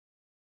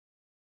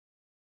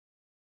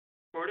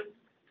Recorded.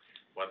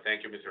 Well,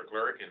 thank you, Mr.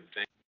 Clerk, and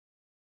thank you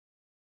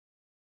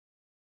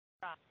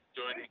for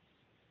joining.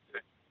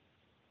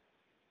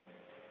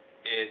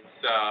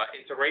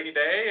 It's a rainy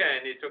day,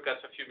 and it took us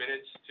a few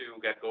minutes to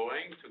get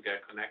going, to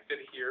get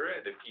connected here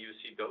at the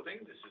PUC building.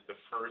 This is the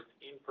first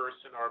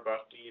in-person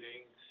RBOC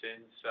meeting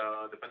since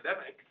the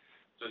pandemic,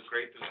 so it's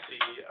great to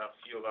see a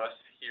few of us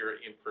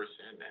here in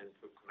person and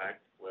to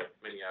connect with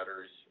many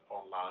others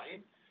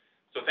online.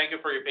 So thank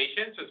you for your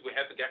patience as we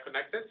had to get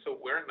connected. So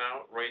we're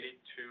now ready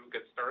to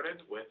get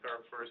started with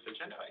our first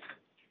agenda item.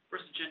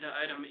 First agenda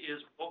item is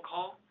roll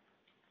call.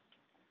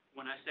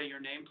 When I say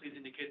your name, please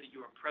indicate that you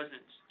are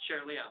present.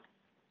 Chair Liao.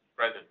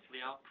 Present.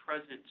 Liao,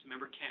 present.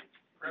 Member Camp.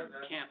 Present.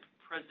 Camp,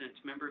 present.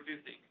 Member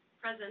Vuthi.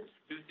 Present.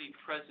 Vuthi,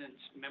 present.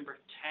 Member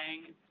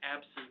Tang,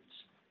 absent.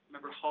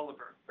 Member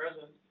Holliver.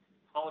 Present.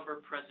 Holliver,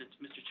 present.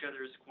 Mr. Chair,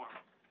 there is a quorum.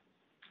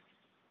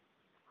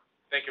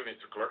 Thank you,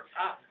 Mr. Clerk.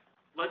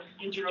 Let's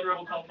Interrupt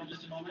roll call for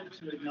just a moment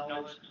to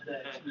acknowledge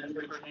that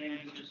Member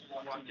Tang just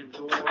walked in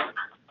the door.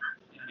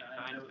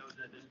 And I know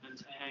that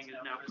Ms. Tang is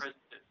now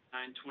present at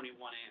 9:21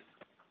 a.m.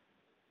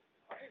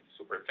 All right,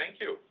 super.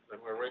 Thank you.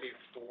 Then we're ready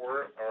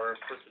for our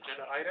first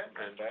agenda item,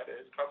 and that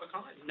is public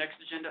comment.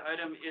 Next agenda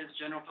item is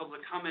general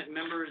public comment.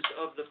 Members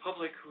of the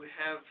public who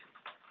have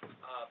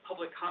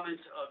public comment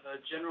of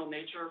a general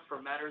nature for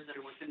matters that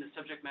are within the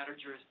subject matter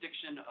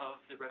jurisdiction of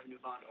the Revenue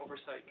Bond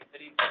Oversight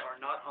Committee but are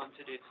not on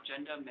today's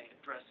agenda may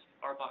address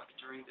RBOC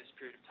during this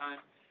period of time.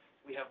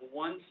 We have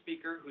one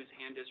speaker whose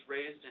hand is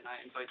raised, and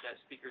I invite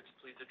that speaker to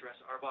please address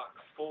RBOC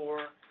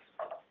for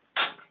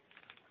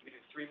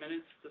 3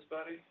 minutes, this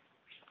body?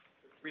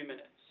 3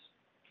 minutes.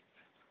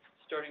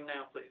 Starting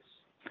now, please.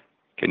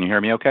 Can you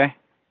hear me okay?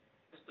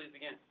 Yes, please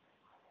begin.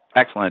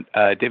 Excellent.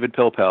 David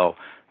Pilpel,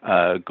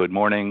 good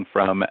morning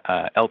from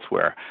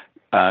elsewhere.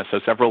 So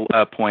several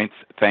points.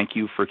 Thank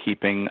you for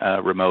keeping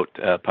remote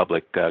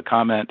public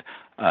comment.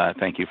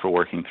 Thank you for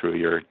working through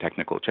your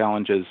technical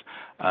challenges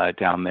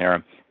down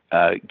there.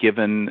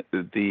 Given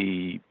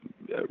the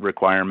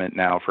requirement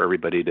now for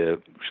everybody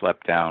to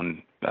schlep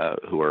down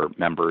who are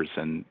members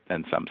and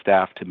some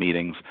staff to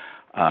meetings,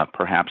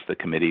 perhaps the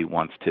committee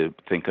wants to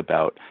think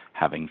about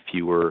having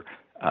fewer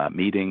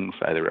meetings,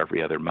 either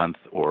every other month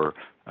or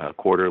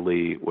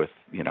quarterly, with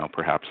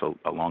perhaps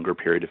a longer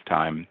period of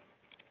time.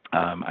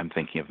 I'm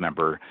thinking of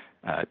Member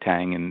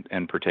Tang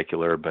in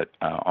particular, but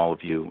all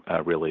of you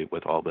really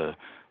with all the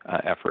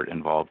effort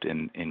involved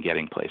in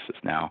getting places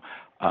now.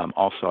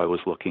 Also, I was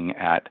looking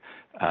at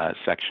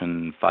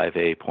Section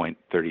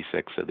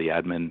 5A.36 of the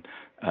Admin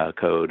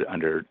Code.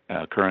 Under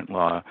current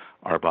law,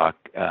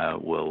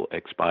 RBOC will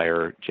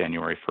expire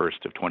January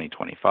 1st of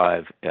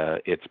 2025.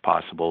 It's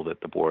possible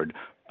that the board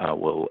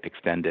will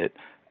extend it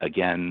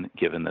again,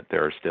 given that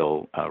there are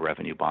still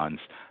revenue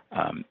bonds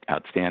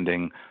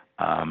outstanding.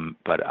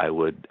 But I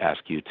would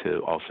ask you to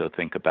also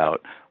think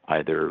about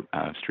either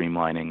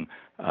streamlining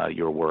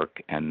your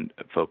work and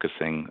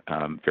focusing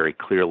very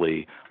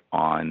clearly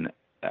on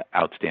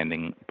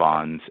outstanding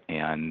bonds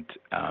and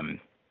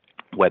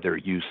whether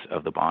use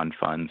of the bond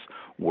funds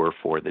were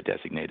for the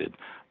designated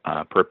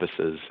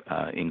purposes,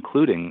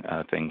 including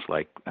things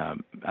like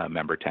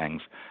Member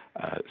Tang's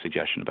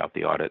suggestion about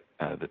the audit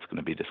that's going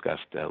to be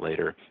discussed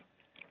later,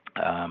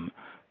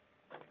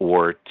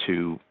 or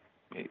to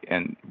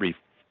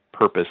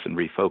repurpose and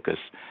refocus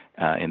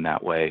in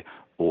that way,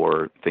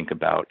 or think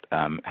about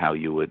how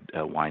you would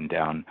wind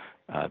down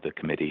the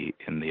committee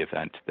in the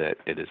event that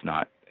it is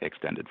not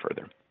extended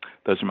further.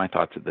 Those are my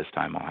thoughts at this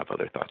time. I'll have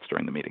other thoughts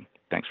during the meeting.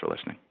 Thanks for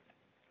listening.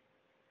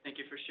 Thank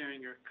you for sharing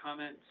your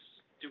comments.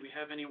 Do we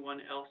have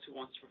anyone else who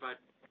wants to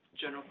provide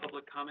general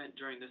public comment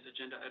during this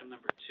agenda item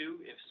number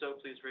 2? If so,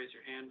 please raise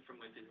your hand from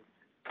within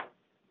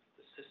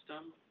the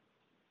system.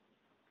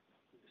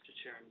 Mr.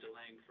 Chair, I'm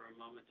delaying for a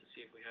moment to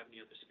see if we have any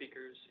other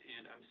speakers,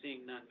 and I'm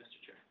seeing none, Mr.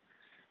 Chair.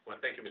 Well,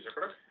 thank you, Mr.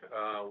 Clerk.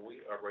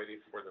 We are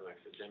ready for the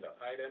next agenda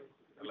item.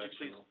 Would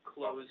you please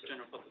close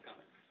general public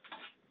comment?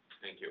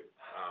 Thank you.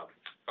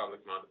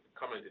 Public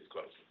comment is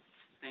closed.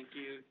 Thank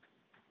you.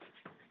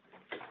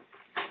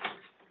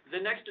 The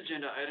next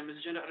agenda item is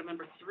agenda item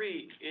number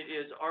 3. It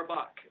is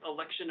RBOC,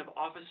 election of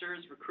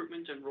officers,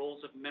 recruitment and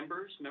roles of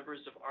members.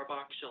 Members of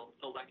RBOC shall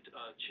elect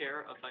a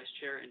chair, a vice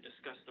chair, and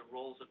discuss the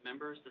roles of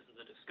members. This is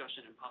a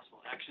discussion and possible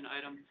action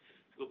item.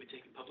 We'll be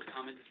taking public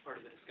comment as part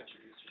of the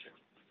discussion, Mr. Chair.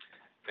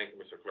 Thank you,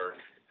 Mr. Clerk.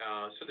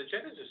 So the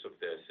genesis of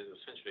this is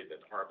essentially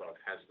that RBOC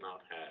has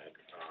not had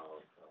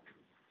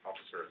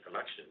officer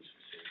elections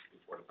since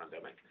before the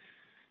pandemic.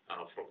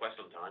 For quite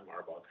some time,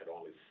 RBOC had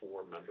only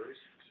 4 members,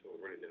 so it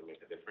really didn't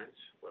make a difference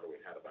whether we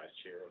had a vice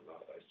chair or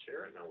not a vice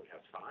chair, and now we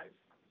have 5.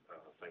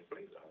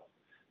 Thankfully,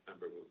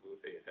 Member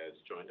Vuthi has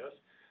joined us.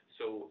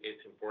 So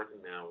it's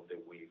important now that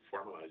we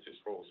formalize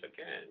these roles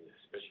again,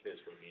 especially as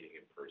we're meeting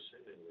in person,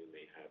 and we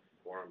may have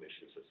quorum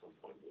issues at some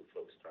point with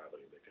folks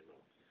traveling that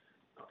cannot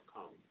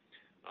come.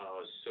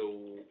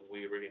 So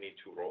we really need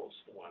 2 roles.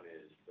 One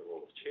is the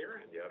role of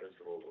chair, and the other is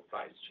the role of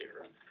vice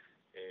chair.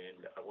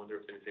 And I wonder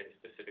if there's any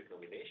specific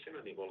nomination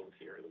or any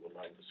volunteer that would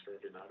like to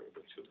serve in either of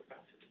the 2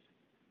 capacities.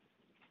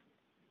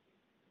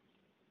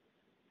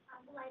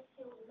 like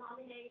to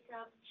nominate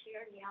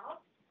Chair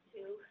Liao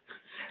to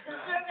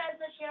serve as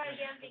the chair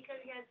again because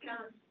he has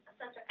done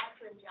such an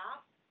excellent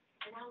job.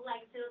 And I would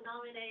like to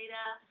nominate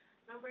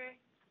Member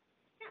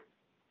Kemp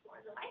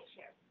for the vice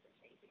chair.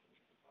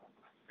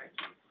 Thank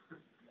you.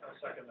 I'll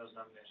second those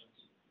nominations.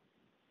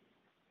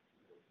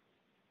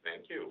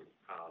 Thank you,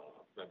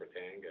 Member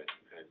Tang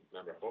and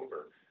Member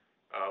Holber.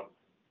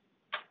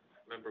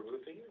 Member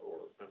Ruthie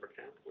or Member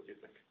Camp, what do you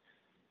think?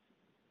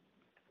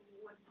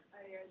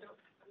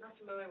 I'm not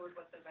familiar with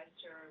what the vice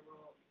chair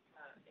role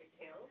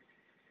entails.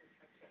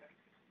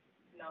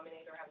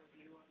 Nominate or have a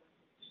view on the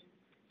position.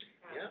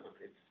 Yeah,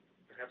 it's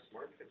perhaps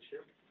Mark can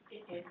share.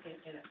 In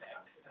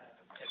effect,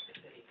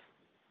 typically,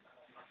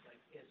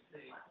 is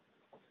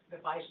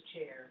the vice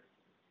chair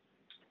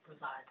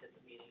presides at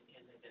the meeting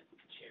and then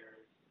the chair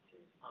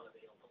is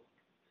unavailable.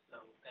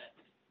 So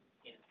that's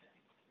in effect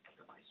what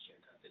the vice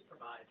chair does. It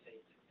provides a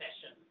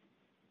succession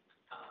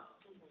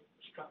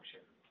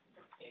structure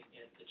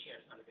if the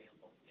chair is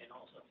unavailable. And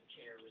also if the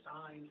chair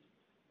resigns,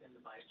 then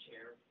the vice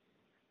chair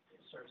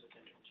serves as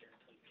interim chair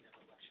until you can have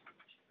an election.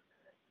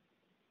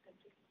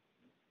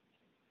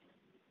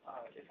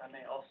 If I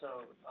may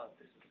also,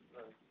 this is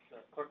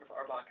the clerk of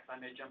RBOC, if I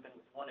may jump in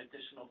with one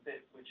additional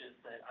bit, which is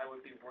that I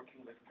would be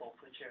working with both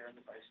the chair and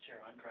the vice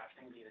chair on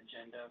drafting the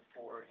agenda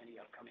for any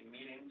upcoming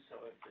meetings.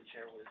 So if the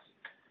chair was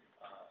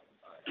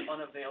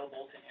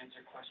unavailable to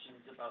answer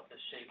questions about the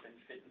shape and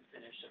fit and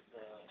finish of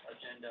the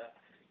agenda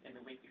in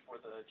the week before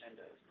the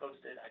agenda is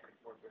posted, I could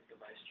work with the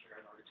vice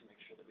chair in order to make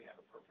sure that we have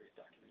appropriate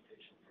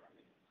documentation for our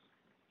meetings.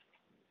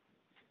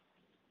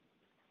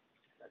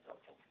 That's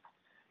helpful.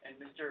 And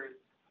Mr.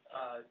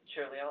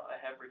 Chair Liao, I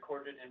have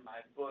recorded in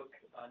my book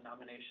a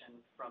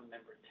nomination from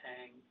Member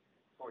Tang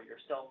for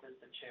yourself as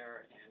the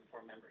chair and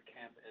for Member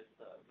Camp as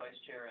the vice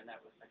chair, and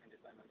that was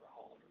seconded by Member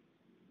Holliver.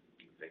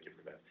 Thank you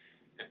for that.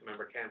 And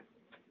Member Camp,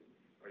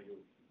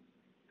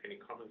 any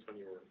comments on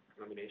your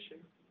nomination?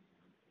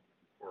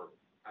 Or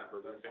Member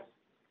Ruthie?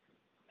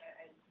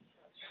 I don't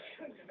have strong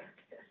feelings about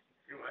this.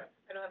 You what?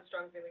 I don't have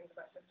strong feelings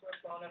about this. We're a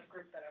small enough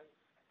group that I'm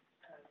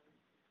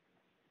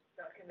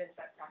not convinced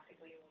that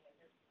practically will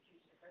make a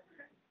huge difference.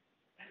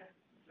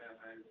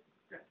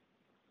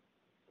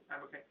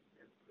 I'm okay.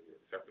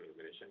 Accept the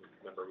nomination.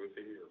 Member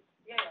Ruthie, you're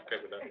Yeah.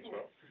 okay with that as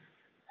well?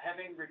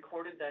 Having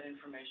recorded that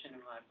information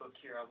in my book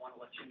here, I want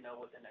to let you know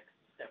what the next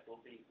step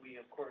will be.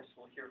 We, of course,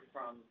 will hear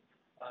from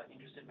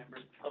interested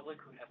members of the public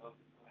who have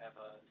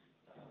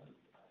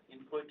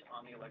input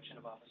on the election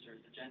of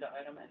officers agenda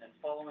item, and then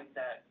following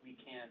that, we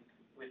can,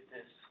 with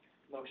this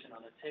motion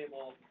on the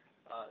table,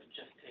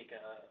 just take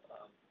a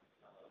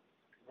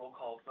roll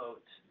call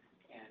vote,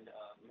 and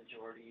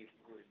majority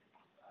would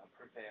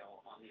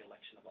prevail on the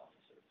election of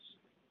officers.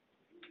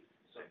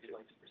 So if you'd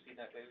like to proceed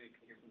that way, we can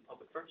hear from the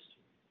public first.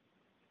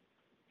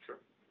 Sure.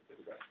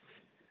 We'll do that.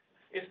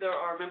 If there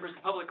are members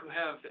of the public who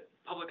have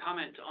public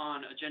comment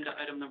on agenda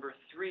item number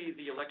 3,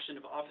 the election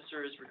of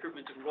officers,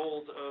 recruitment and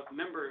roles of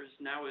members,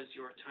 now is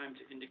your time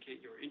to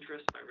indicate your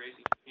interest by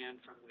raising your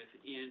hand from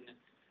within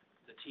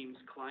the team's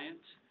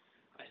client.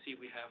 I see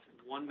we have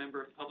one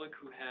member of the public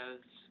who has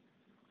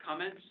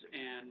comments,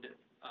 and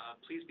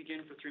please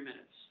begin for 3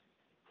 minutes.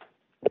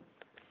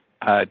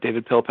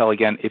 David Pilpel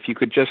again. If you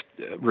could just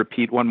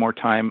repeat one more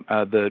time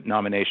the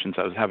nominations.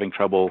 I was having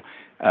trouble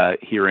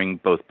hearing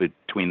both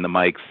between the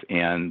mics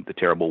and the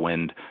terrible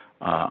wind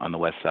on the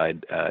west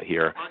side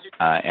here.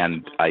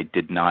 And I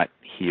did not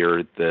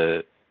hear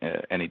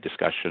any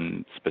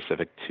discussion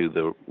specific to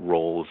the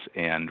roles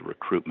and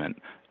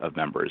recruitment of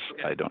members.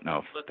 Okay. I don't know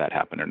if that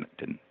happened or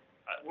didn't.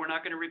 We're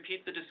not going to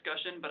repeat the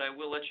discussion, but I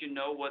will let you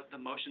know what the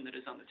motion that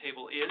is on the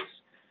table is,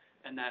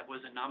 and that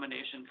was a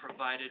nomination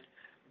provided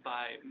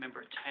by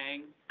Member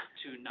Tang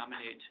to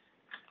nominate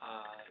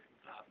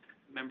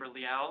Member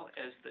Liao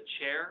as the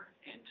chair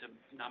and to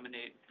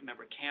nominate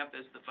Member Camp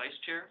as the vice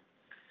chair,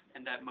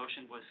 and that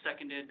motion was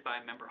seconded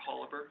by Member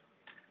Holliver.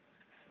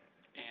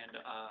 And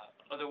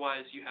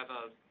otherwise, you have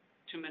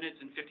 2 minutes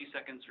and 50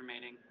 seconds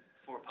remaining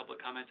for public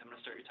comments. I'm going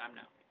to start your time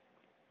now.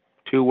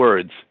 2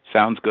 words.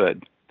 Sounds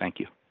good. Thank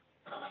you.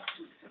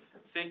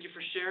 Thank you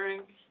for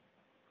sharing.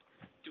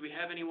 Do we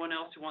have anyone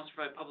else who wants to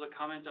provide public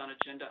comment on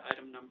agenda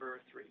item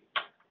number 3?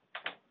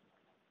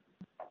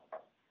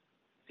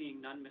 Seeing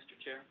none, Mr.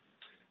 Chair.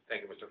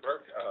 Thank you, Mr.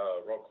 Clerk.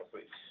 Roll call,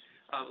 please.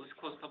 Let's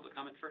close public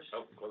comment first.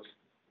 Oh, close.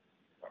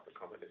 Public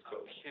comment is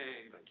closed.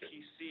 Okay, Thank you.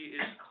 PC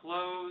is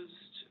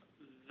closed.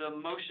 The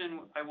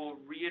motion, I will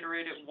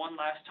reiterate it one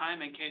last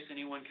time in case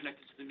anyone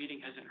connected to the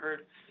meeting hasn't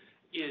heard,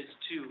 is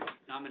to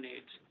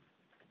nominate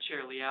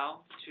Chair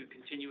Liao to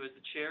continue as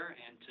the chair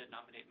and to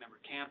nominate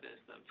Member Camp as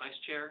the vice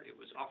chair. It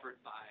was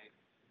offered by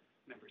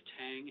Member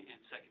Tang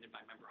and seconded by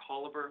Member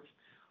Holliver.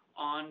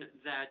 On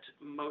that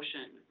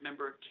motion,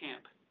 Member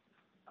Camp.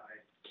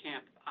 Aye.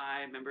 Camp,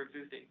 aye. Member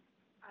Vuthi.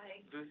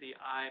 Aye. Vuthi,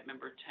 aye.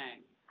 Member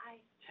Tang.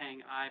 Aye. Tang,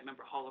 aye.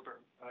 Member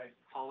Holliver. Aye.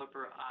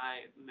 Holliver,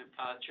 aye.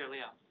 Chair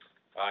Liao.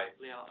 Aye.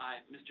 Liao,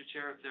 aye. Mr.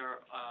 Chair, if there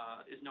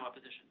is no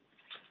opposition.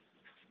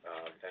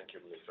 Thank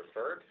you, Mr.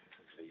 Clerk.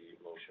 The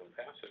motion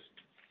passes.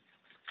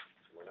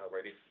 We're now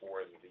ready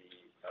for the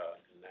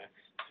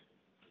next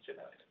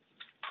agenda item.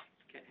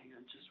 Okay, hang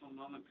on just one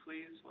moment,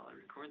 please, while I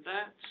record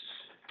that.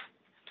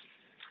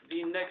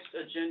 The next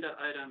agenda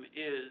item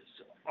is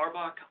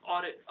RBOC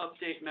audit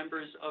update.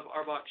 Members of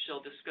RBOC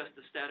shall discuss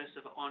the status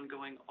of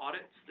ongoing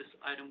audits. This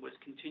item was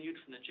continued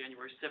from the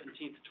January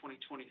 17th,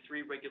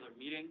 2023 regular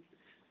meeting.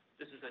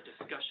 This is a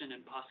discussion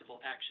and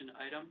possible action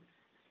item,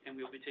 and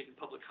we will be taking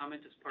public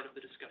comment as part of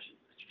the discussion.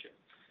 Mr. Chair.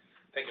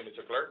 Thank you,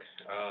 Mr. Clerk.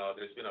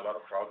 There's been a lot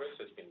of progress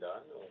that's been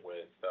done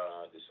with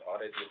this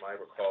audit. You might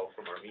recall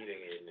from our meeting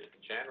in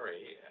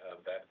January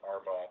that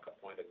RBOC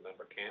appointed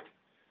Member Camp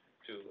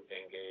to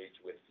engage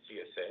with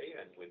CSA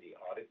and with the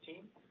audit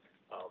team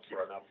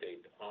for an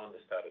update on the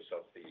status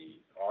of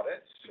the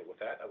audit. So with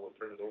that, I will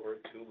turn it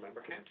over to Member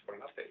Camp for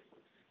an update.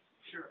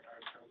 Sure.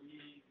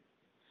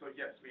 So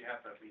yes, we have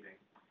that meeting.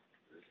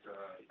 It's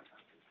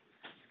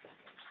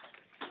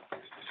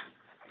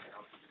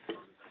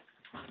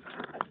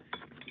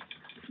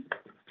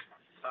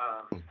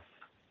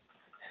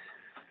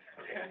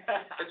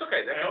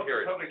okay, they I can hope hear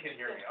the it. public can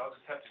hear me. I'll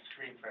just have to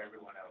screen for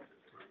everyone else in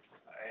the group.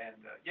 And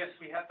yes,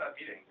 we had that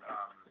meeting.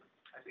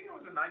 I think it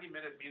was a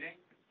 90-minute meeting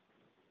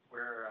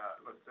where,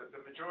 look,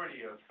 the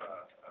majority of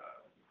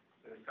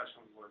the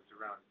discussion was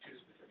around two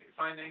specific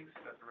findings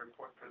that the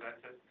report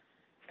presented,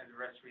 and the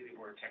rest really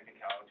were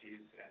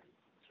technicalities and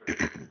sort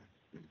of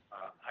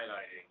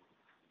highlighting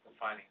the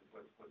findings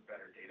with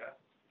better data.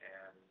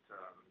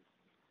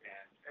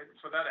 And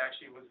so that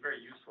actually was very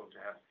useful to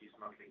have these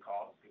monthly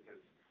calls,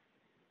 because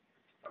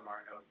from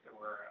our notes there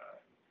were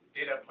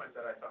data points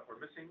that I thought were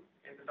missing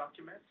in the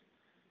document,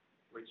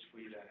 which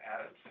we then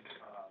added.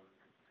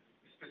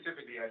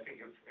 Specifically, I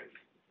think if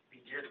we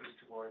geared this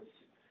towards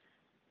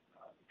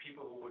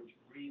people who would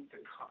read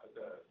the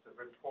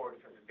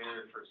report for the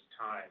very first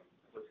time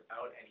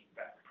without any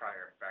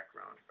prior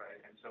background,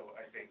 right? And so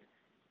I think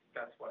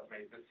that's what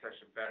made this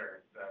session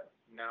better, that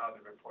now the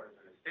report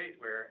is in a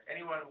state where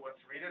anyone who wants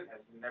to read it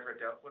has never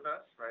dealt with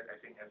us, right? I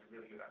think has a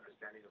really good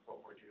understanding of what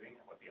we're doing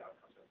and what the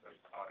outcomes of this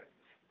audit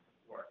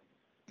were.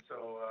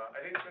 So I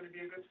think it's going to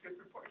be a good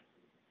report.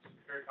 I'm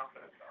very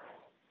confident about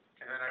it.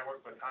 And then I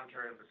worked with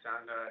Hunter and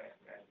Lasanda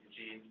and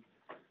Eugene.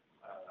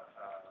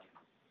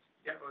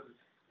 Yeah, it was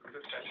a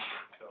good session.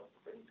 So,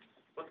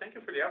 Well, thank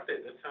you for the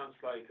update. That sounds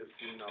like it's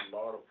been a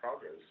lot of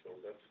progress, so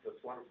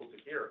that's wonderful to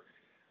hear.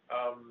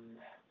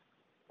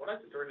 I'd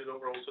like to turn it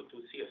over also to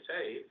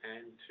CSA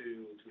and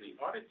to the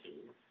audit team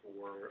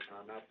for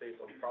an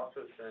update on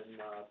process and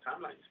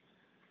timelines.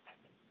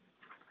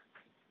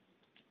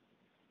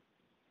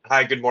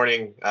 Hi, good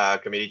morning,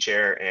 committee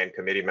chair and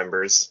committee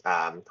members.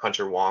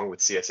 Hunter Wong with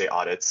CSA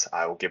Audits.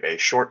 I will give a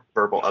short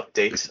verbal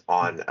update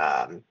on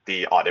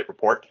the audit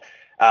report.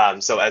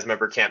 So as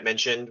Member Camp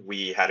mentioned,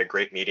 we had a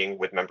great meeting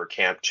with Member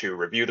Camp to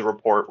review the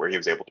report, where he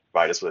was able to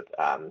provide us with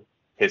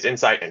his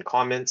insight and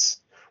comments.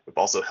 We've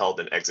also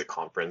held an exit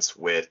conference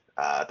with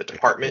the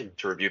department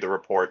to review the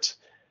report.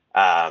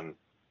 At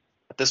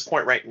this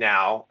point right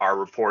now, our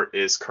report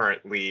is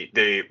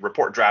the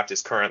report draft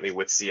is currently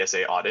with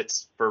CSA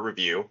Audits for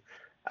review.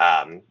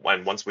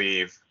 Once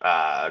we've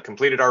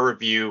completed our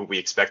review, we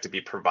expect to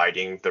be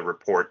providing the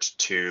report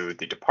to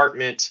the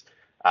department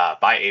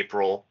by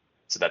April,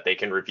 so that they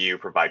can review,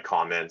 provide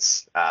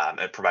comments,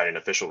 and provide an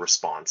official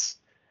response.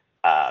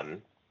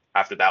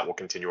 After that, we'll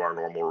continue our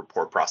normal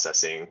report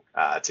processing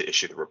to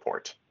issue the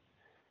report.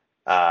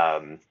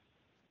 I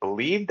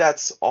believe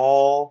that's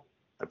all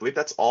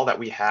that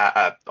we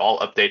have, all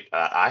update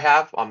I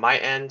have on my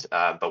end,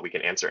 but we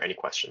can answer any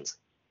questions.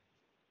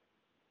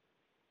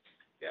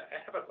 Yeah, I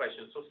have a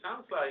question. So it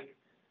sounds like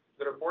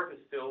the report is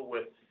still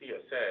with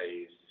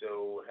CSA,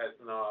 so has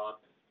not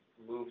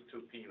moved to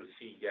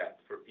PUC yet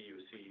for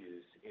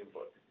PUC's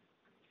input.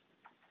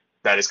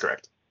 That is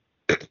correct.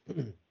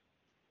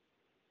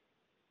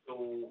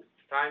 So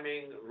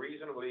timing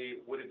reasonably,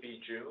 would it be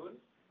June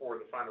for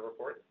the final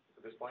report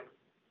at this point?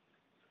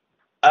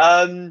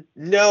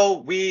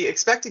 No, we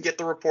expect to get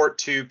the report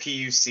to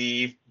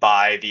PUC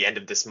by the end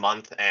of this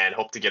month and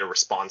hope to get a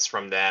response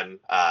from them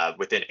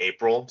within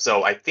April.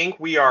 So I think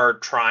we are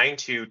trying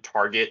to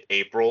target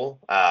April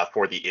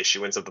for the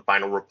issuance of the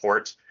final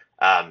report.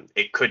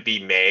 It could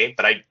be May,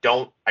 but I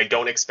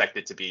don't expect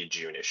it to be a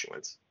June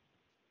issuance.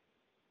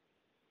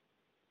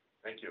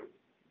 Thank you.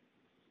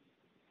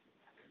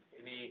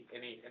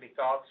 Any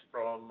thoughts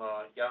from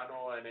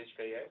Yano and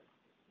HKA?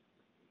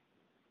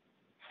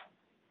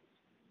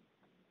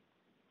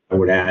 I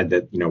would add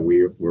that,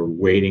 we're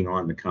waiting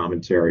on the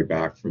commentary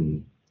back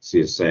from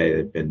CSA.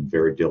 They've been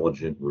very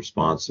diligent and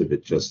responsive.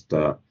 It just,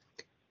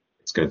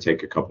 it's going to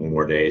take a couple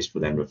more days for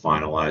them to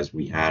finalize.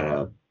 We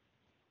had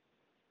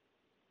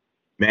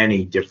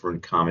many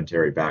different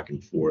commentary back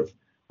and forth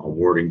on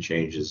wording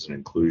changes and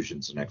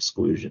inclusions and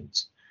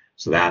exclusions.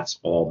 So that's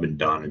all been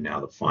done, and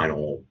now the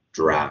final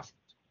draft,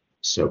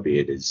 so be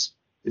it, is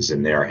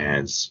in their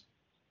hands,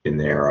 in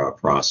their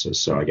process.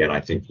 So again,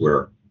 I think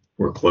we're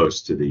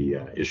close to the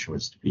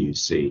issuance to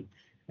PUC,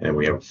 and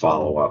we have a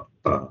follow-up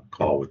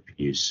call with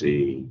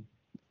PUC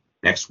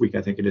next week,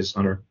 I think it is,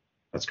 Hunter.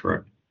 That's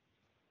correct.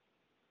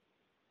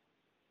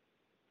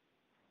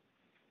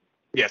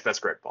 Yes, that's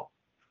correct, Paul.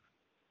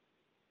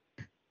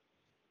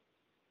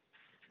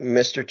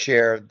 Mr.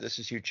 Chair, this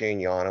is Eugene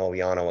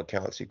Yano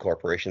Accountancy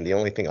Corporation. The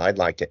only thing I'd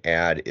like to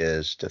add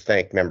is to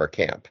thank Member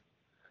Camp.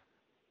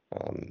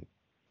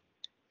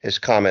 His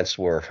comments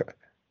were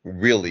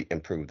really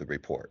improved the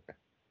report.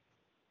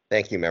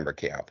 Thank you, Member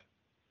Camp.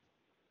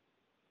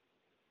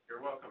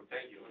 You're welcome.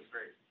 Thank you. It was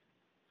great.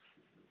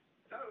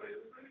 No, it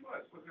really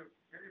was. It was a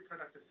very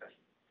productive session.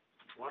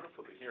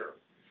 Wonderful to hear.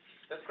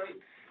 That's great.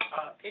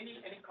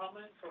 Any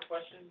comments or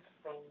questions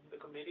from the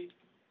committee?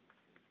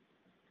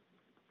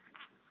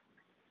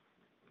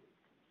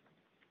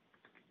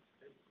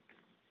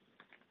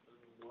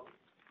 No?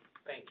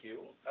 Thank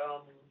you.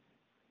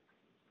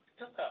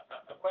 Just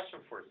a question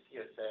for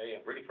CSA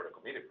and really for the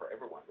committee, for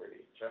everyone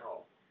really in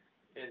general,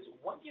 is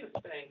what do you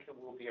think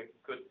will be a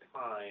good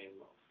time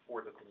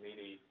for the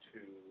committee to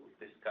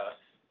discuss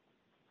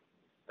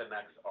the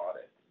next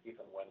audit,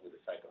 even when we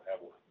decide to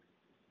have one?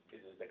 Is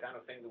it the kind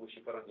of thing that we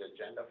should put on the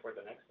agenda for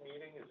the next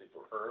meeting? Is it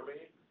too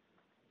early?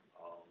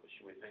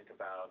 Should we think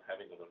about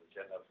having it on the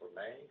agenda for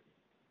May?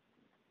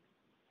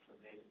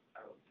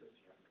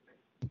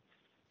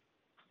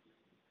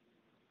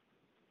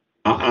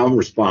 I'll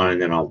respond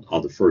and then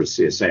I'll defer to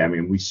CSA. I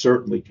mean, we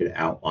certainly could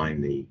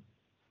outline the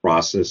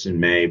process in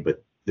May,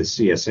 but the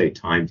CSA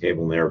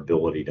timetable and their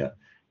ability to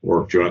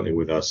work jointly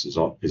with us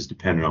is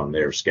dependent on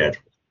their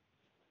schedule.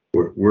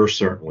 We're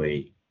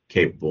certainly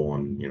capable,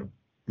 and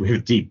we have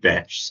a deep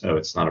bench, so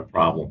it's not a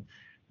problem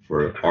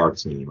for our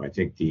team. I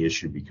think the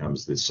issue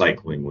becomes the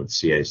cycling with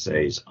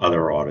CSA's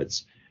other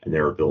audits and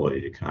their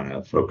ability to kind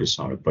of focus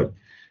on it. But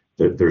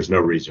there's no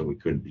reason we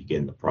couldn't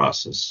begin the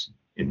process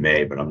in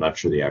May, but I'm not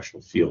sure the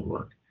actual field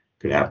work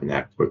could happen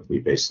that quickly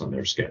based on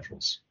their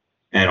schedules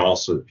and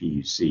also the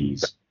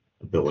PUC's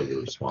ability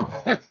to respond.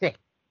 Okay,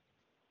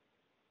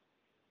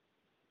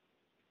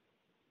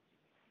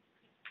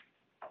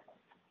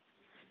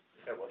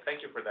 well,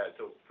 thank you for that.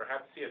 So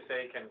perhaps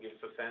CSA can give us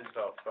a sense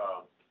of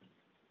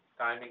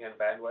timing and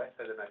bandwidth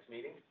at the next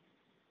meeting?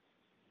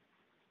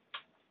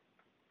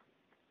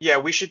 Yeah,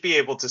 we should be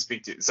able to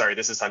speak to, sorry,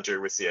 this is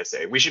Hunter with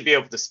CSA. We should be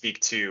able to speak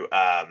to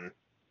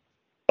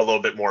a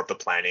little bit more of the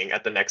planning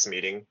at the next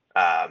meeting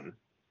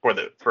for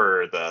the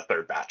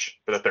third batch,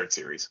 for the third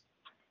series.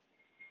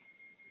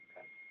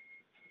 Okay.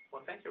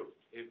 Well, thank you.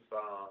 If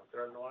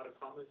there are no other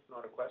comments, no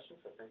other questions,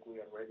 I think we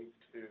are ready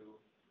to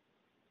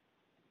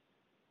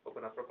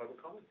open up for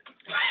public comment.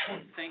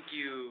 Thank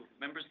you.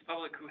 Members of the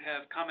public who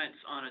have comments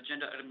on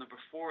agenda item number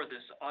 4,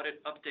 this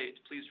audit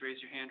update, please raise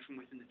your hand from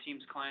within the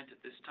Teams client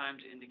at this time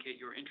to indicate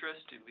your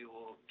interest, and we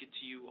will get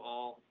to you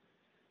all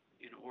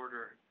in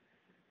order.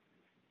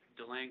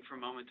 Delaying for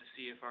a moment to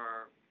see if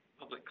our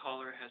public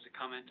caller has a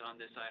comment on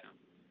this item.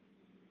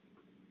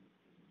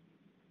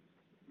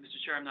 Mr.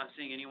 Chair, I'm not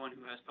seeing anyone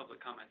who has public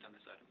comment on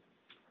this item.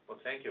 Well,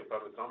 thank you.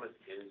 Public comment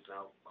is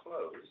now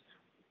closed.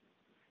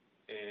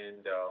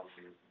 And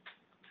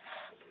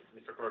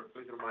Mr. Clerk,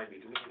 please remind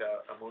me, do we need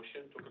a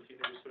motion to continue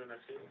this to the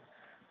next meeting?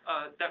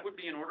 That would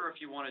be in order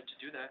if you wanted to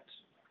do that.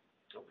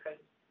 Okay.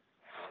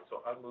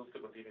 So I'll move to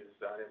continue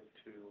this item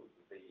to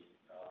the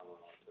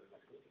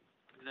next meeting.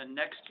 The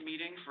next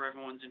meeting, for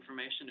everyone's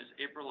information, is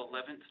April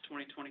 11th,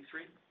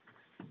 2023.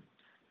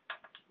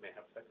 May I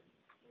have a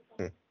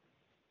second?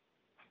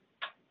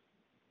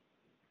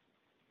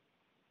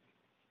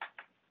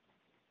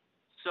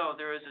 So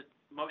there is a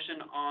motion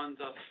on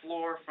the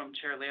floor from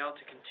Chair Leal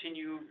to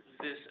continue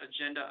this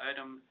agenda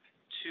item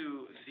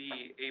to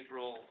the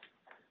April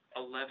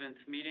 11th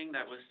meeting.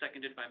 That was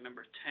seconded by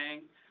Member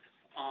Tang.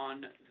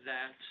 On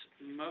that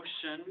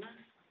motion,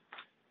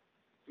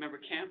 Member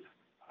Camp?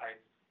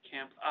 Aye.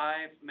 Camp,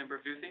 aye.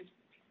 Member Vuthi?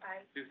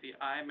 Aye. Vuthi,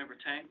 aye. Member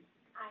Tang?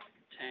 Aye.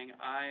 Tang,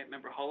 aye.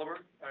 Member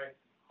Holliver? Aye.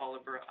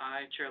 Holliver,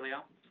 aye. Chair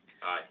Leal?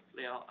 Aye.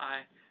 Leal,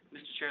 aye.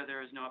 Mr. Chair,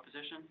 there is no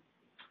opposition.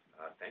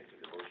 Thank you.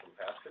 The motion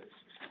passes.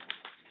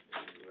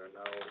 We are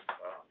now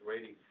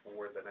ready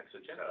for the next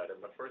agenda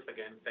item. But first,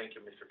 again, thank you,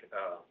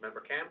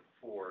 Member Camp,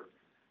 for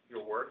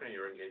your work and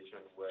your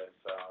engagement with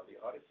the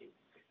audit team.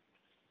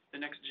 The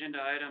next agenda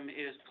item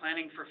is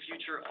planning for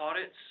future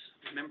audits.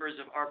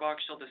 Members of RBOC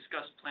shall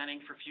discuss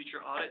planning for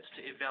future audits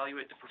to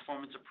evaluate the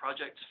performance of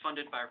projects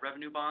funded by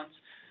revenue bonds.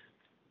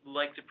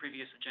 Like the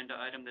previous agenda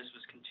item, this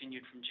was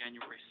continued from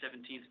January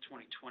 17th,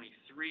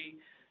 2023.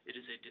 It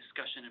is a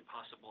discussion and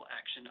possible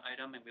action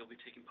item, and we'll be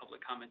taking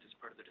public comment as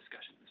part of the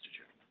discussion, Mr.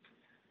 Chair.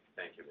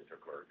 Thank you, Mr.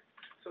 Clerk.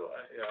 So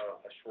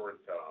a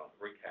short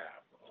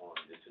recap on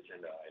this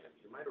agenda item.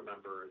 You might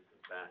remember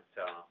that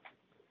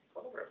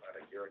over about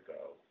a year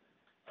ago,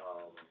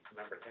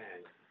 Member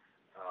Tang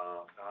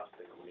asked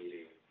the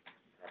committee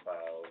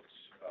about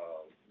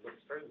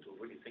starting to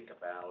really think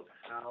about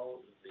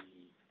how the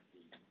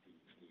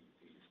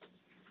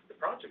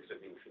projects that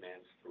are being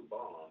financed through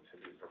bonds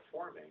have been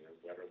performing and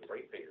whether the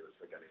ratepayers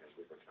are getting a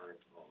good return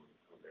on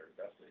their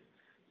investment.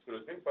 So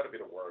there's been quite a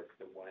bit of work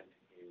that went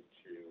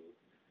into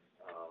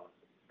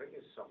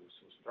bringing some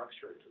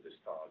structure to this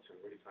thoughts and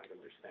really trying to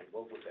understand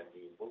what would that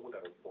mean, what would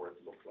that report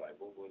look like,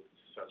 what would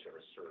such a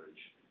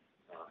research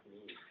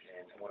need.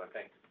 And I want to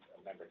thank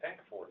Member Tang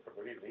for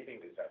really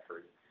leading this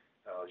effort.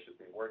 She's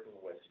been working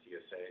with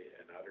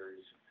CSA and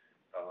others,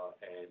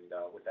 and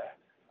with that,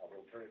 I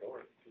will turn it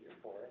over to you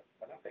for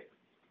an update.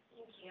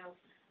 Thank you.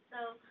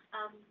 So,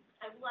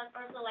 I would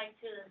also like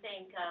to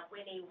thank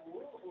Winnie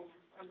Wu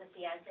from the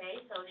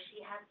CSA. So she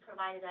has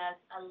provided us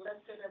a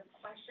list of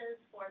questions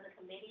for the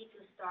committee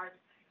to start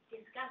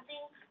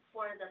discussing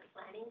for the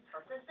planning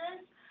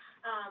purposes.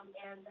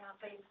 And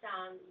based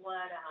on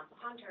what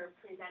Hunter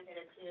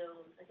presented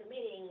to the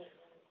committee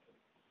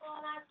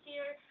last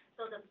year,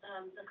 so the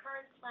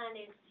current plan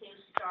is to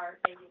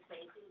start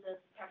basically do the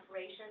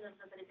preparation of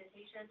the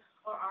solicitation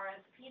or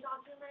RFP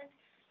document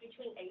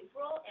between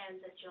April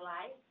and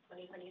July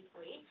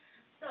 2023.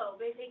 So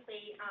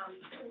basically,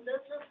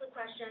 this list of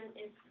question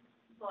is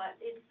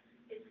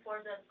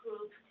for the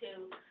group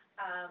to,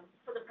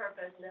 for the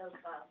purpose of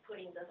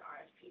putting this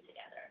RFP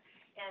together.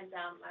 And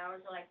I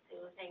also like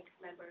to thank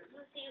member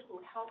Lucy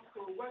who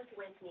worked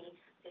with me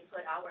to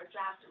put our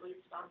draft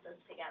responses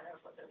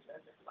together for this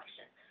list of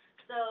questions.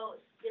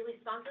 So the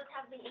responses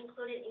have been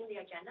included in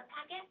the agenda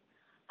packet.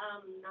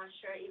 Not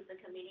sure if the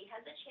committee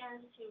has a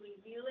chance to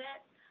review it.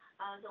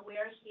 So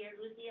we're here,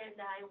 Lucy and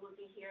I will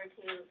be here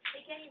to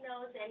take any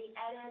notes, any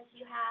edits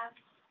you have,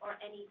 or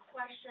any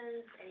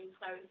questions, any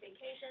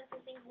clarifications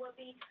you think would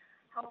be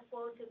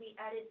helpful to be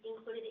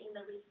included in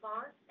the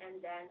response.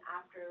 And then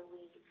after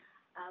we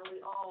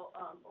all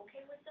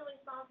okay with the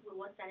response, we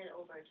will send it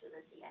over to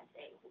the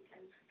CSA who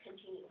can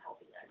continue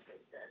helping us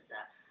with this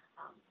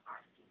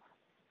RFP.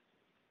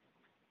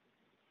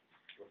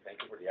 Well,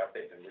 thank you for the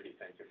update, and really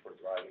thank you for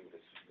driving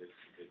this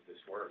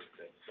work.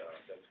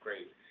 That's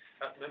great.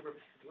 Member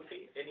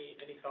Lucy,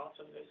 any thoughts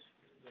on this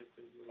that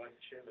you would like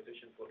to share in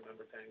addition to what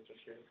Member Tang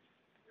just shared?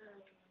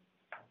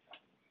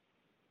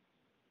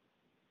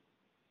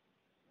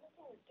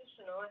 Nothing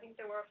additional. I think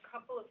there were a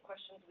couple of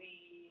questions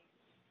we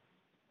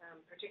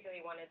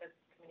particularly wanted the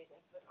committee's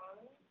input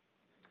on,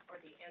 or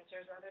the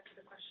answers rather to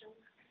the questions.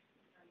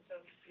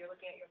 So if you're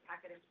looking at your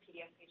packet, it's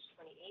PDF page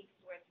 28 is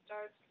where it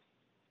starts.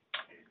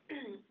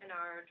 And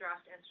our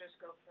draft answers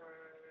go for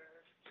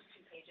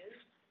 2 pages.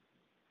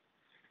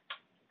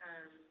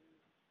 I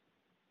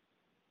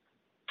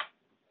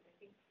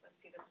think, let's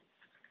see,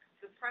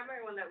 the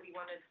primary one that we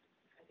wanted,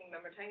 I think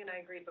Member Tang and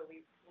I agree, but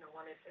we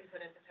wanted input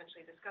and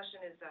potentially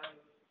discussion is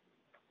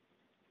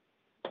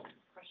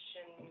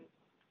question,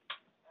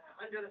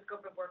 under the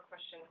scope of work,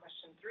 question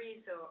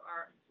 3. So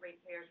are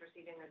ratepayers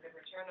receiving a good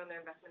return on their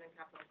investment in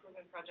capital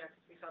improvement projects?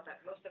 We felt that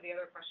most of the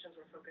other questions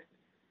were focused,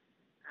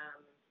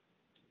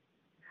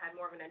 had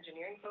more of an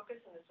engineering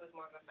focus, and this was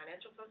more of a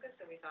financial focus,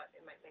 so we thought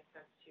it might make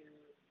sense to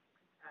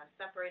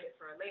separate it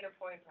for a later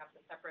point, perhaps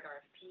a separate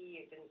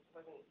RFP. It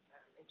wasn't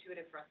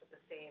intuitive for us that the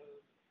same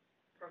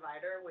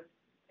provider would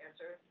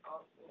answer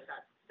all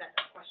that set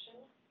of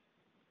questions.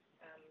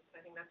 So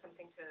I think that's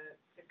something to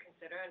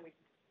consider, and we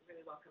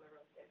really welcome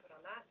everyone's input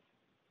on that.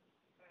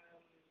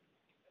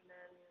 And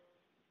then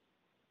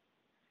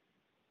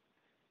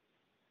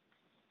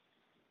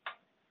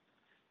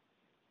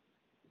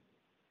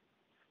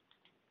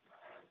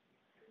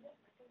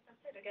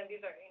again,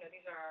 these are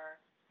our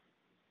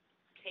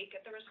take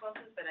at the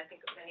responses, but I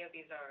think many of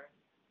these are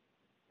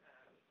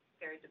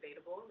very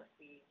debatable. Like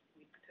we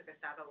took a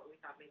stab at what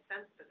we thought made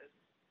sense, but there's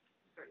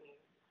certainly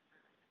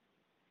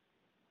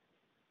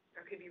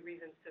there could be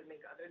reasons to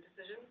make other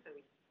decisions, so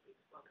we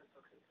welcome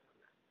folks' input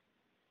on that.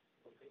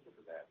 Well, thank you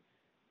for that.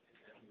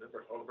 And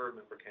Member Oliver,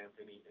 Member Camp,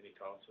 any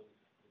thoughts on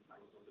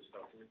this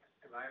document?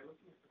 Am I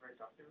looking at the right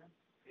document?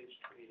 Page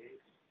 28.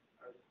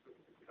 I was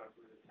looking at the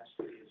document attached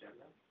to the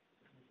agenda.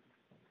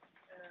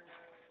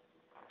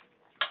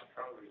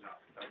 Probably not.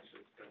 That's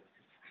just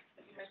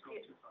let's go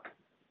too far.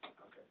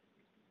 Okay.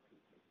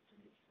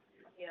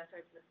 Yeah,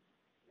 sorry, the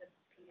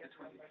PDF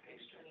number,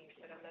 page 20,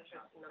 but I'm not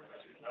sure it's the number.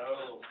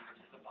 Oh.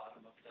 It's the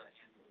bottom of the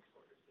annual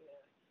report.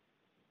 Yeah.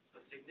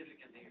 So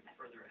significantly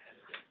further ahead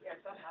of it. Yeah,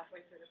 it's about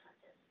halfway through the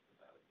packet.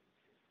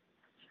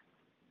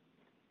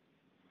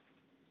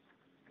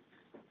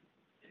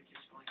 It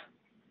keeps going up.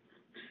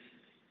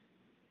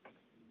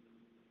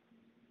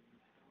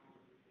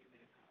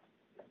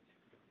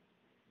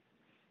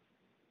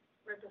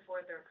 Right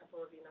before, there are a couple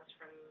of emails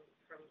from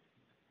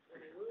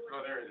Winnie Wu.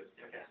 Oh, there it is.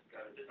 Okay,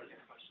 got it. This is Okay.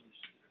 a question.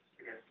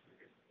 Okay.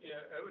 Yeah,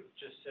 I would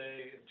just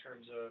say in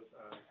terms of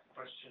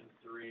question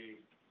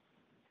 3,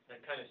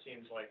 that kind of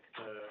seems like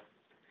the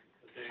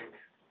big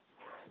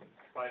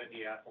bite of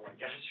the apple, I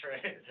guess,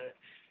 right?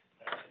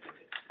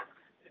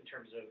 In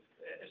terms of,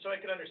 so I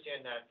could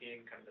understand that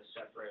being kind of a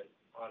separate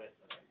audit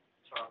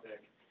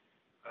topic.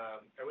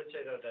 I would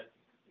say though that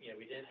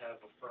we did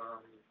have a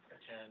firm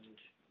attend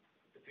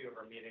a few of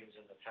our meetings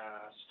in the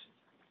past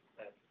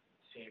that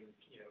seemed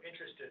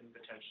interested in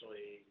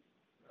potentially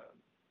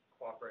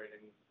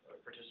cooperating or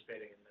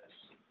participating in this,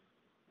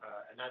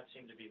 and that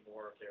seemed to be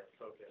more of their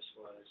focus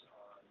was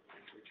on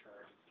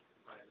return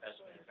on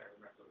investment, if I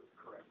remember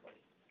correctly,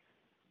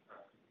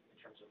 in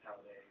terms of how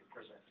they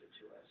presented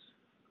to us.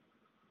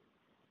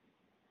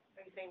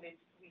 Are you saying that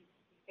we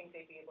think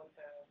they'd be able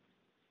to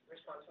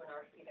respond to an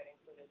RFP that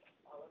included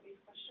all of these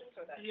questions,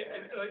 or that? Yeah,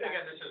 and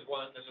again, this is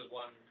one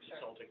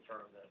consulting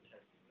firm that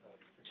had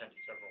attended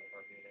several of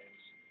our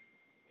meetings.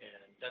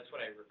 And that's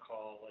what I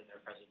recall in their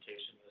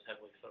presentation was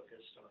heavily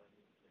focused on,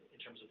 in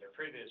terms of their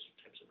previous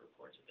types of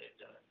reports that they've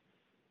done,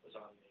 was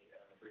on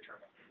the return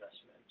on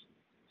investment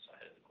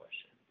side of the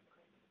question.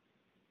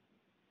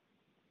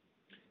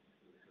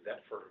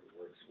 That firm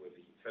works with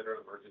the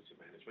Federal Emergency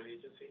Management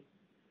Agency,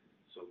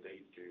 so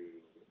they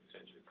do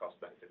essentially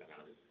cost-benefit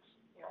analysis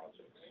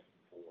projects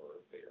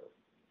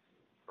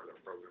for their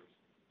programs.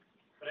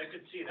 But I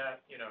could see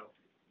that,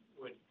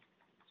 would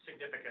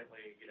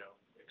significantly,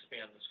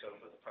 expand the scope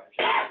of the project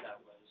if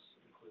that was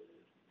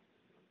included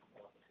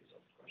along with these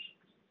other questions.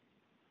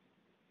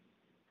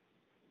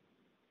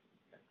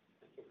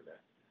 Thank you for that.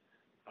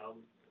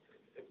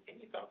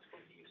 Any thoughts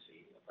from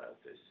DUC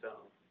about this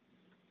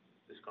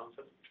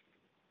concept?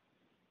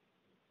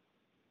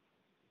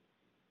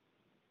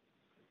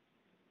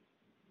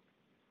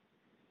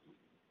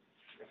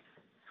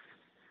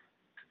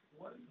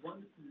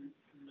 One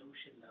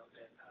notion though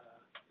that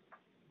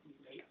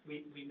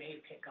we may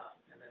pick up,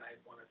 and that I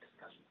want to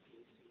discuss with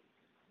PAC,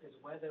 is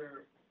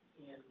whether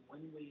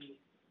when we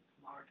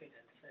market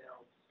and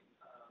sell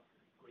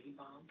green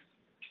bonds,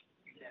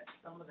 that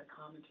some of the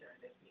commentary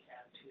that we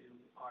have to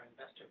our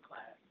investor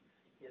class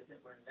is that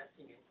we're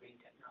investing in green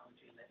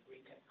technology, and that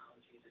green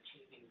technology is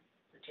achieving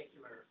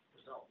particular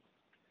results.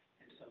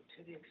 And so to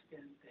the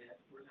extent that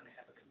we're going to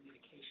have a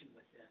communication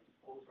with them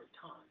over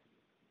time,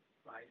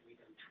 right, we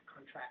can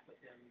contract with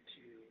them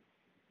to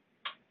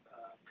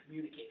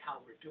communicate how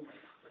we're doing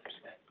with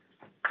respect,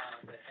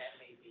 that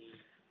may be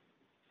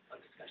a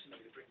discussion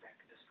that we bring back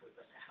to this group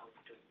as to how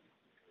we're doing.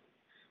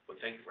 Well,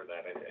 thank you for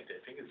that. I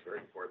think it's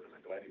very important, and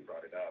I'm glad you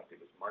brought it up,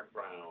 because Mark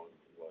Brown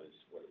was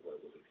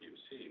the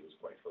PUC, was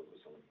quite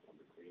focused on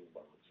the green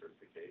bond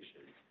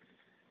certification.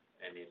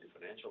 And in the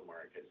financial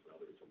markets, now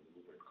there's a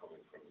movement coming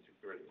from the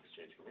Securities and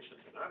Exchange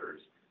Commission and others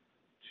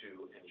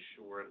to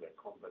ensure that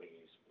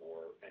companies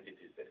or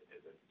entities that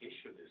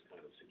issue this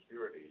kind of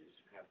securities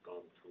have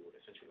gone through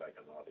essentially like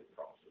an audit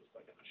process,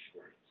 like an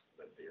assurance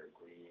that their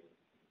green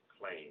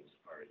claims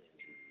are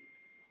indeed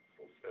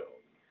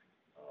fulfilled.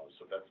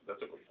 So that's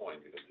a good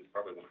point, because it's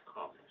probably going to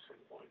come at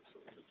some point.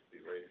 So just to be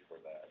ready for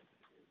that.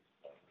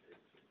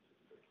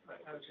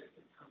 I was just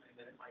commenting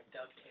that it might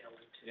dovetail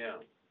into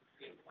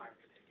the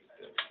inquiry that you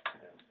guys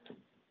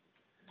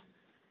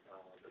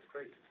that's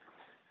great.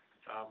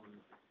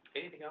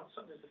 Anything else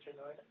on this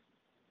agenda item?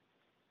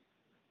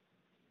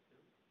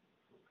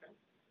 Okay.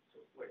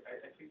 So wait,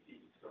 I think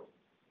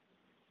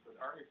with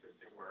our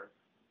existing work,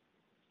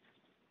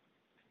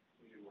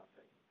 we do one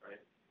thing,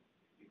 right?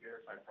 We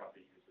verify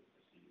proper use of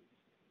proceeds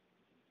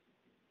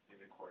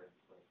in accordance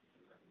with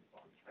the revenue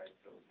bonds, right?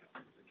 So the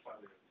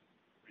deployment of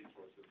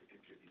resources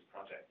into these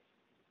projects.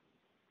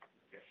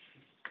 Okay.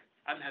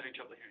 I'm having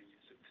trouble hearing you,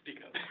 so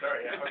speak up.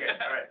 Sorry, yeah, okay,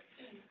 all right.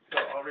 So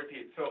I'll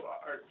repeat. So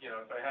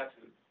if I had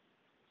to,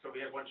 so we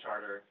have one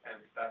charter,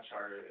 and that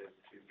charter is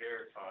to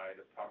verify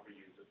the proper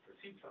use of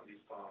proceeds from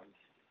these bonds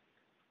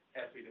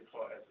as the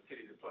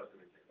city deploys them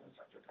into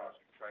infrastructure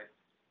projects, right?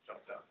 Jump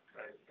down,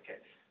 right?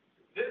 Okay.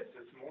 This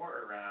is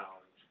more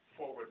around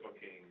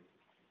forward-looking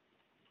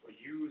or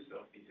use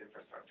of these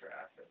infrastructure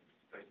assets,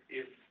 like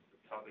if the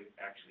public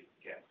actually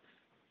gets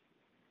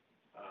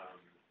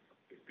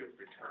a good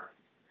return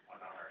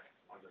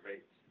on the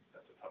rates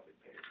that the public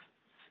pays.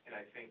 And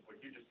I think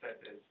what you just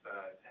said is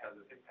has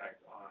an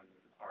impact on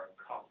our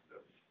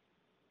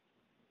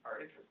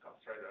interest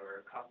costs, right?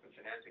 Our cost of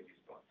financing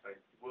these bonds, right?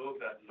 Will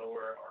that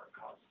lower our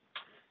cost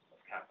of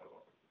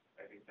capital?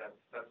 I think that's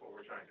what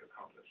we're trying to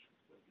accomplish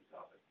with these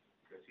audits.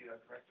 Did I see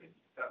that correctly?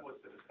 That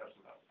was the discussion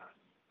last time.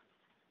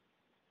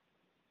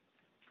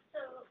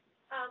 So,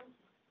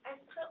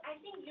 I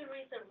think you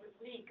raised a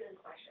really good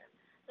question.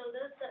 So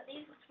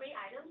these three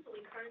items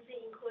we currently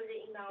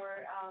included in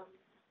our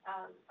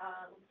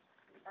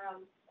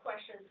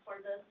questions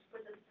for this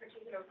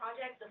particular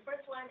project. The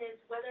first one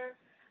is whether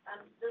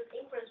this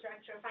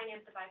infrastructure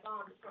financed by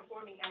bond is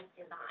performing as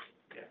designed.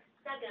 Yeah.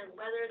 Second,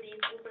 whether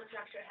this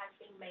infrastructure has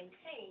been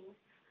maintained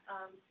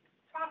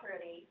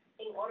properly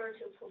in order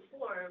to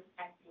perform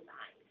as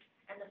designed.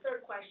 And the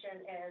third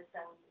question is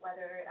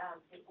whether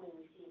we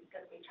receive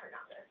good return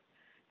on this.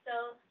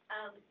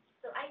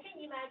 So I can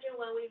imagine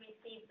when we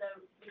receive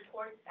the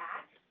report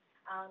back,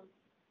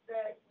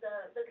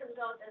 the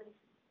consultants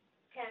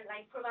can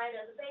provide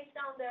us based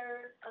on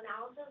their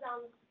analysis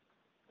on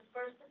the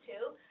first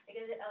two,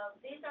 because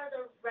these are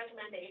the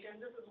recommendations.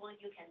 This is what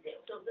you can do.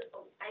 So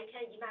I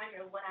can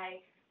imagine what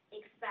I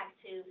expect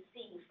to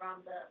see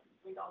from the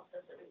results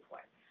of the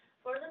report.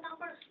 For the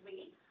number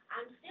three,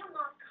 I'm still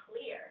not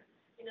clear.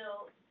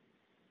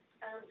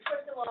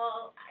 First of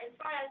all, as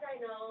far as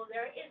I know,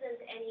 there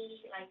isn't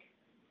any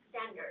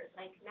standards,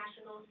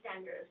 national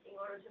standards, in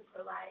order to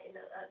provide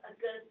a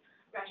good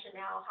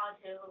rationale how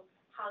to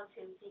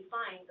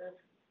define the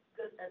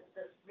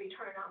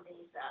return on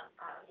these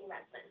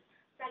investments.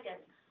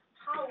 Second,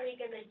 how are we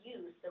going to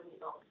use the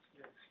results?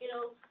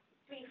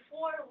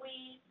 Before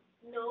we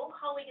know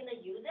how we're going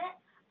to use it,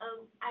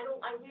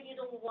 I really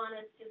don't want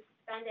us to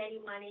spend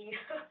any money,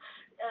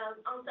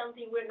 on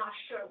something we're not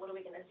sure what are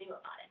we gonna do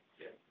about it.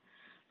 Yeah.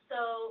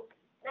 So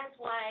that's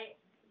why,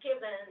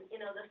 given,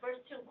 the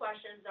first two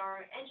questions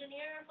are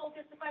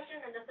engineer-focused question,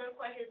 and the third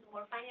question is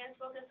more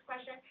finance-focused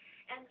question.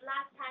 And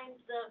last time,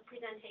 the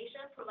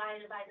presentation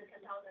provided by the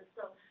consultant,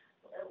 so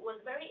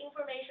was very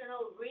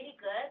informational, really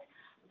good,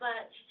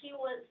 but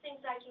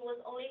seems like he was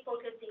only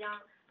focusing on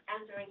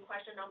answering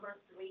question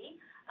number 3,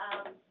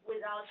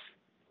 without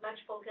much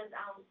focus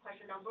on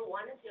question number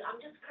 1 and 2. I'm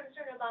just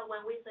concerned about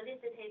when we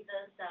solicitate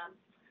this,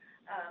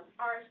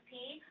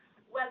 RFP,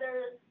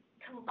 whether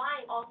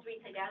combine all 3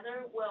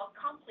 together will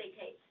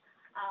complicate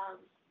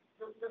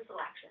the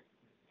selection.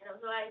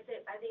 So I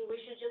think we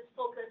should just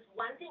focus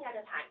one thing at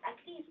a time. At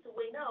least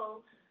we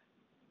know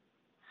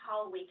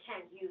how we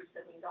can use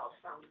the results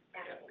from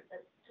anything.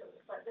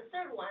 But the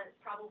third one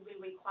probably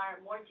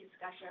require more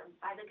discussion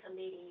by the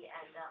committee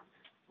and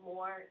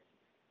more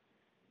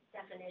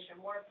definition,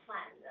 more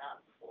plan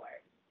for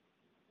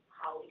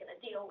how we're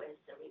gonna deal with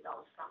the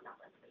results from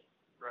number 3.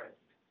 Right.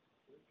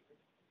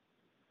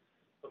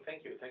 Well,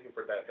 thank you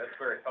for that. That's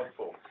very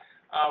helpful.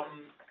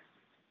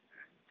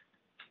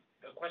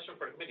 A question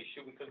for the committee: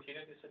 should we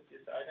continue this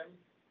item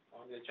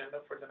on the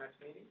agenda for the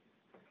next meeting?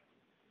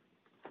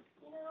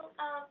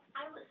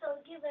 So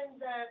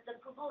given the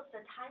proposed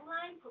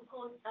timeline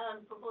proposed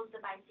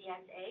by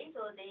CSA,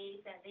 so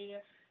they said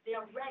they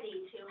are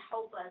ready to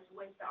help us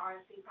with the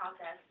RFP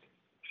process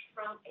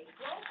from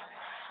April.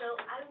 So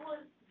I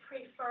would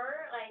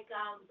prefer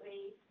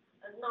we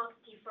not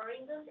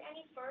deferring this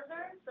any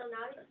further. So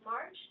now it's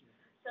March.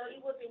 So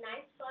it would be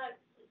nice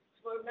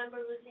for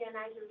Member Lucy and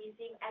I to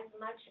receive as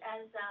much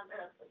as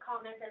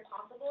comments as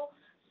possible,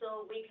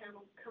 so we can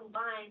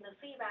combine the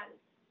feedback,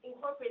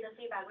 incorporate the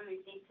feedback we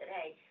received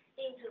today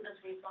into this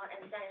response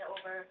and send it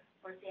over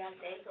for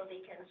CSA so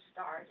they can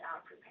start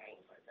preparing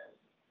for this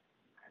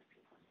RFP.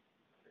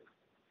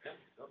 Yeah,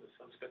 no, that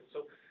sounds good.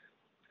 So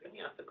let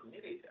me ask the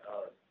committee,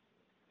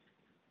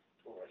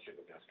 or I should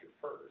ask you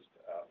first,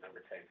 Member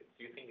Tank,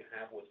 do you think you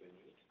have what you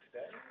need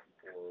today,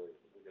 or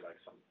would you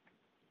like some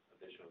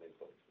additional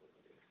input?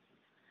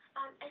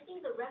 I think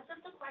the rest of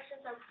the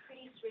questions are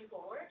pretty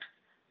straightforward.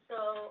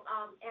 So,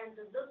 and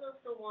this is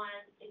the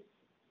one, it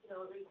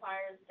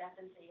requires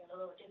definitely a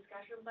little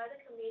discussion by the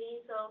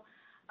committee. So,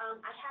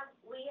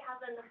 we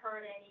haven't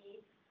heard any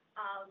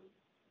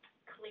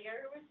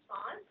clear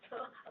response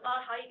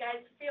about how you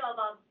guys feel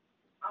about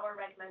our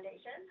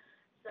recommendation.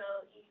 So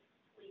if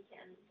we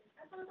can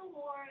discuss a little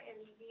more and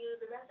review,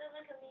 the rest of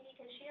the committee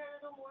can share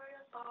a little more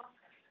your thoughts,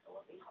 it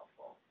will be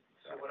helpful.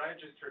 So what I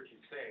just heard you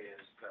say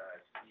is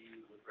that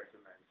you would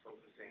recommend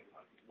focusing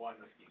on one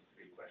of these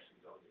 3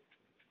 questions only.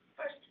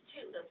 First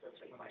 2 of the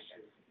 3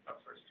 questions.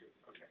 First 2,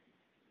 okay.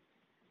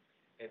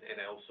 And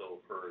I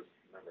also heard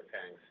Member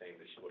Tang saying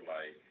that she would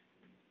like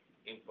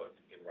input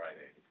in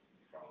writing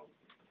from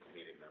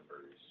committee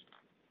members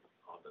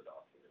on the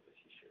document that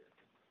she shared,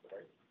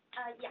 right?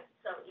 Yeah,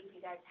 so if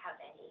you guys have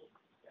any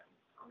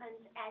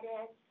comments,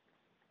 edits,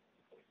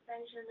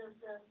 extension of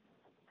the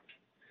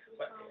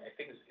But I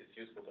think it's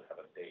useful to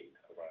have a date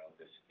around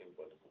this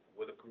input.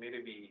 Would the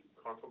committee be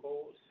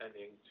comfortable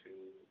sending to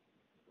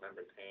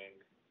Member Tang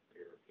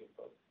your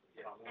input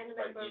comments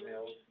by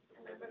email?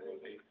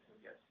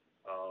 Yes.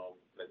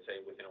 Let's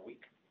say within a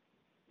week?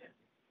 Yeah.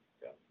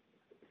 Yeah,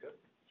 that'd be good.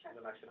 Sure. As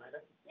an action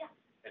item? Yeah.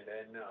 And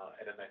then,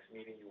 at the next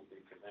meeting, you will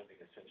be presenting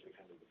essentially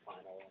kind of the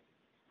final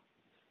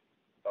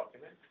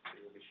document that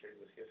you will be sharing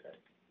with CSA?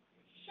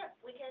 Sure,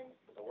 we can.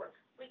 Will that work?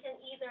 We can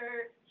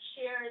either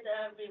share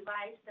the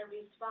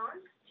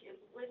response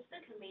with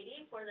the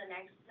committee for the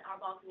next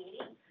RBOC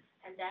meeting,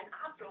 and then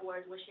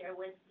afterwards we'll share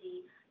with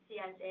the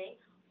CSA,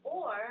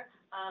 or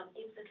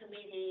if the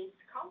committee is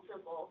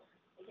comfortable,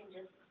 we can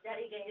just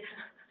delegate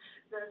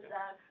this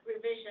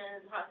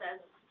revision process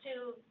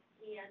to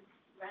me and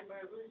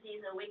Member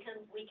Lucy, so we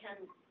can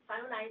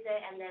finalize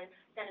it and then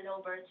send it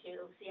over to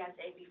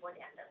CSA before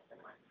the end of the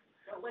month.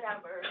 So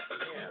whatever the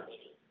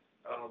committee.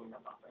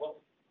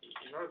 Well,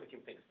 in order to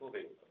keep things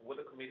moving, would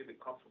the committee be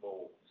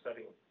comfortable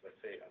setting, let's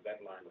say, a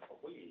deadline of a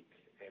week,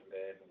 and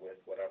then with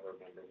whatever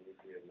Member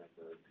Lucy and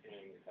Member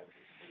Tang has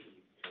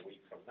received in a week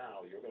from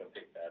now, you're going to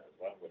take that and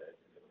run with it,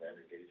 and then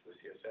engage with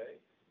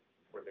CSA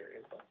for their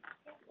input?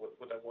 Yeah.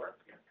 Would that work?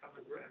 Yeah, come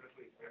to the end of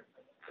the week.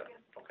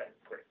 Yeah. Okay,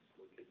 great.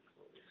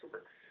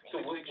 Super. So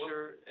make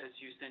sure, as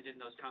you send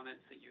in those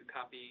comments, that you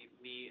copy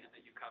me and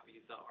that you copy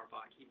the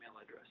RBOC email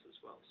address as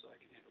well, so I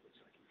can handle those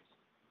documents.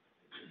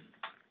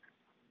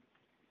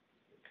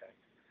 Okay.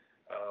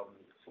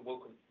 So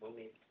we'll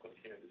need to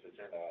continue this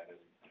agenda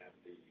item at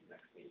the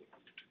next meeting.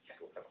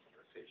 We'll have a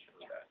conversation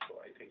on that.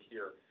 So I think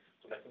here,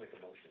 so let's make a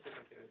motion to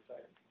continue this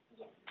item.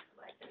 Yes,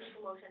 like the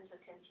motion to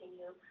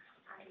continue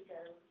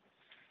item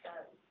 5.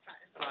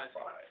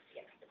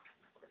 Yes.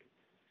 Great.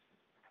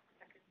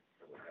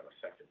 And we'll have a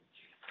second.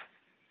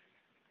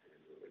 And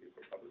we're ready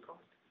for public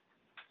comment.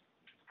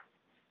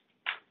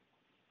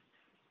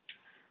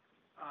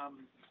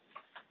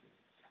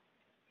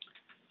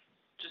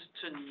 Just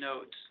to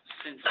note,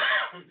 since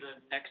the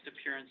next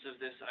appearance of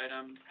this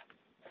item,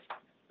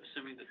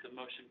 assuming that the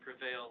motion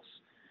prevails,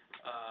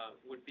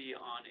 would be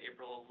on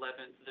April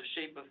 11th. The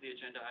shape of the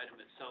agenda item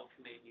itself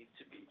may need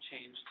to be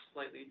changed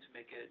slightly to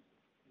make it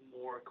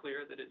more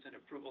clear that it's an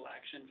approval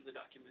action for the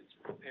documents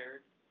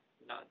prepared,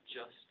 not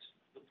just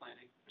the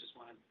planning. Just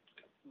want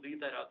to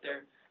leave that out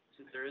there.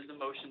 Since there is a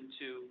motion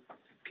to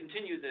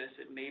continue this,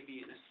 it may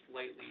be in a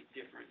slightly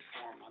different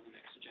form on the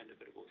next agenda,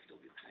 but it will still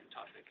be the same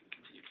topic and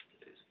continue for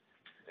today's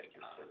Thank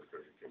you for the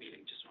clarification.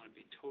 meeting. Just want to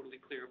be totally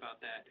clear about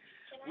that.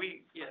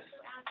 Can Yes.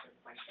 I also ask a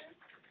question?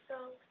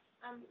 So,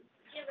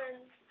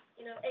 given,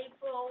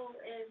 April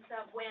is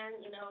when,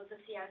 the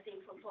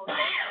CIC proposal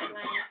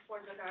timeline for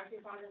the Darcy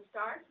project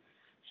starts,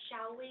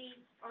 shall we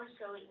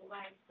also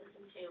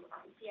listen to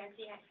CIC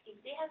if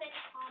they have any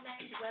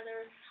comments,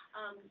 whether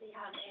they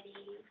have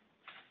any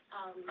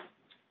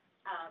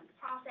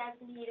process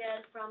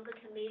needed from the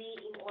committee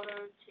in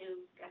order to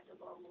get the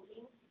ball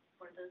moving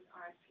for this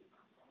RFP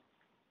process?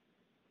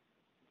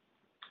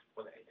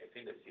 Well, I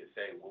think the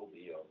CSA will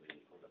be on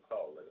the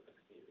call at the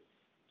next meeting.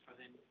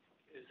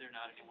 Is there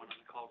not anyone on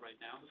the call right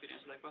now who could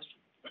answer that question?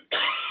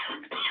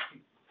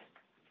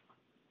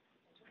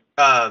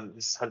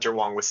 This is Hunter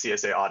Wong with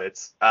CSA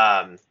Audits.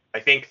 I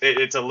think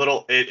it's a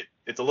little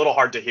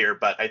hard to hear,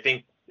 but I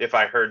think if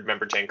I heard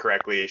Member Tang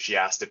correctly, she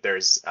asked if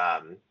there's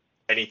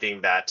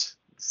anything that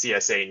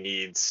CSA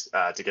needs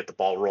to get the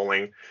ball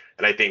rolling,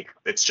 and I think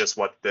it's just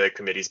what the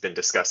committee's been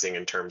discussing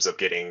in terms of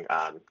getting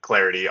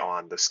clarity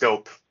on the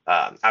scope.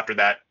 After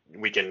that,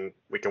 we can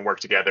work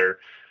together.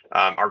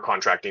 Our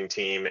contracting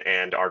team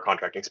and our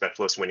contracting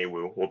specialist, Winnie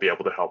Wu, will be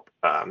able to help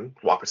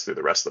walk us through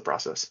the rest of the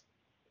process.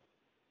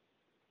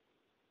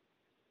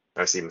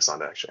 I see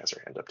Masanda actually has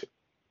her hand up too.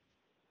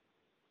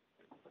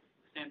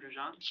 Sandra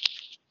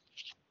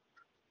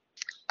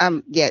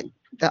Jean? Yeah,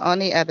 the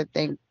only other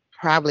thing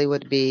probably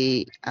would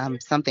be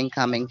something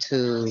coming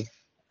to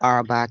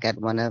RBOC at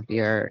one of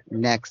your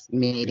next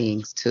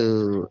meetings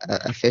to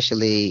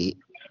officially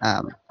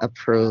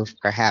approve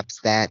perhaps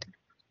that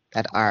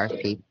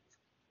RFP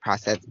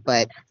process.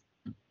 But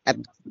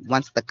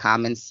once the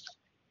comments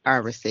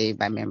are received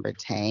by Member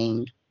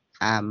Tang,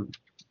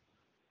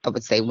 I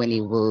would say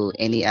Winnie Wu,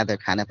 any other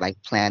kind of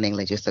planning,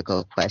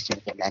 logistical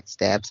questions and next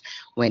steps,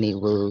 Winnie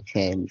Wu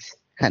can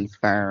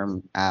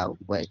confirm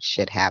what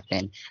should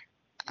happen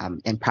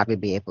and probably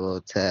be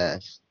able to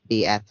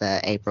be at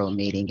the April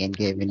meeting and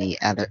give any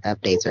other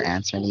updates or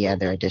answer any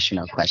other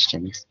additional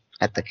questions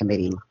that the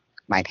committee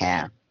might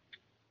have.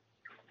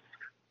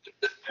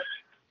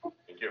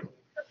 Thank you.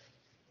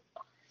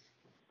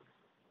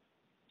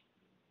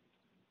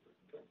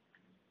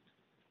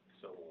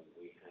 So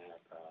we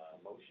have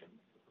a motion.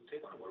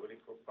 We're waiting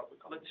for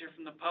public comment. Let's hear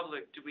from the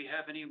public. Do we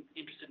have any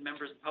interested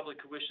members of the public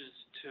who wishes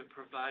to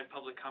provide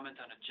public comment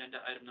on agenda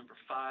item number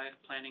 5,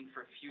 planning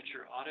for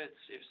future audits?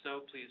 If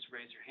so, please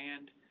raise your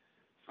hand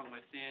from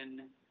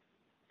within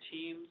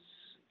Teams,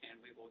 and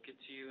we will get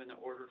to you in the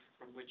order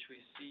from which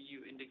we see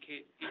you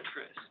indicate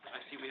interest.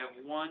 I see we have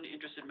one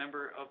interested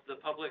member of the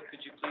public. Could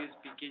you please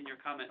begin your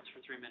comments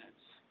for 3 minutes?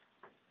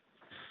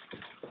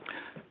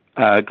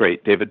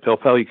 Great. David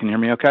Pilpel, you can hear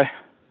me okay?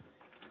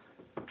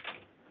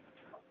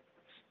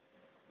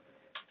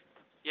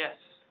 Yes.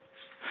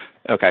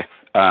 Okay.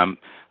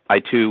 I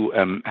too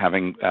am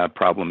having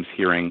problems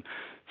hearing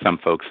some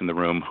folks in the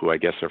room who I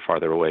guess are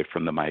farther away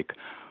from the mic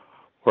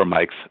or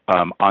mics.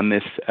 On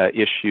this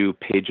issue,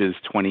 pages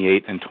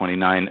 28 and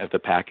 29 of the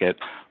packet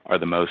are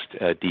the most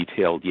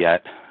detailed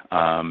yet,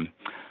 and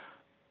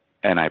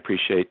I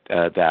appreciate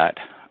that.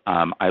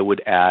 I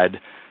would add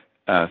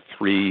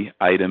 3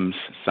 items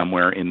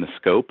somewhere in the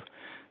scope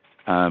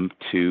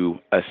to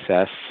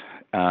assess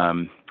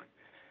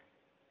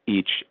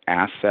each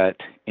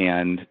asset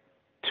and,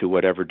 to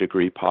whatever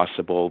degree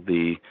possible,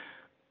 the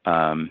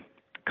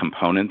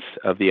components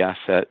of the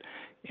asset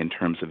in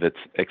terms of its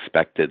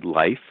expected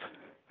life.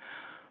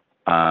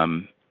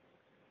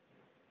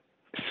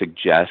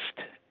 Suggest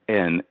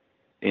an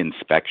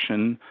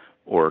inspection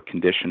or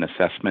condition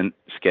assessment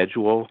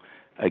schedule,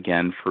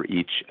 again, for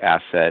each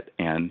asset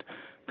and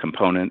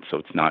component, so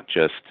it's not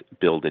just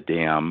build a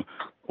dam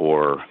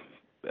or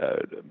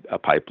a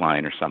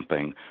pipeline or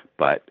something,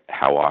 but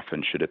how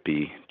often should it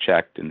be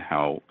checked and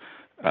how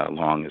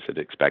long is it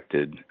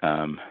expected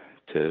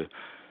to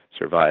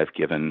survive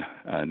given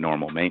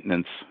normal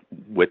maintenance,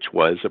 which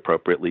was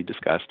appropriately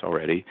discussed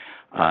already,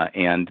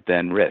 and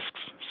then risks.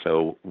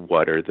 So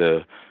what are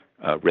the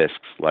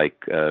risks like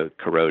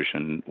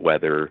corrosion,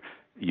 weather,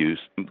 use,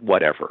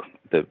 whatever,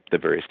 the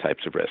various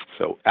types of risks.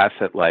 So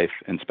asset life,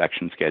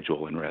 inspection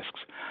schedule, and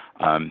risks.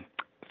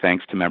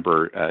 Thanks to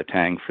Member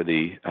Tang for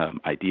the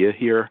idea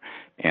here,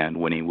 and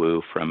Winnie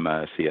Wu from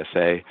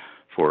CSA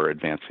for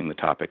advancing the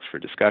topics for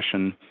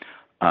discussion.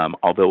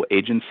 Although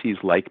agencies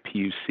like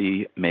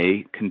PUC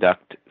may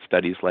conduct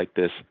studies like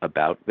this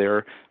about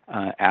their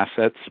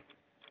assets,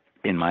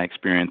 in my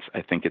experience,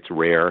 I think it's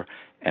rare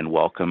and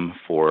welcome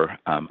for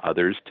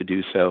others to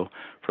do so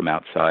from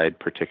outside,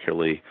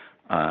 particularly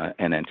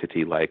an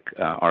entity like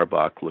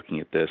RBOC looking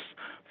at this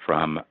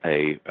from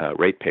a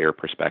ratepayer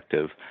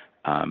perspective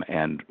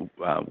and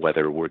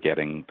whether we're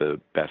getting the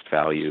best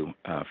value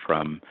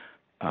from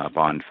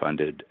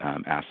bond-funded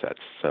assets.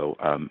 So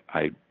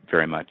I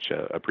very much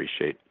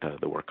appreciate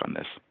the work on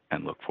this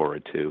and look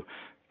forward to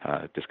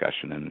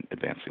discussion and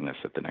advancing this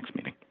at the next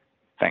meeting.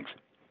 Thanks.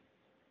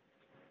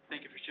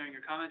 Thank you for sharing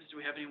your comments. Do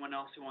we have anyone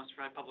else who wants to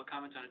provide public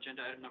comment on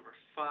agenda item number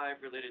 5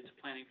 related to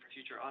planning for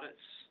future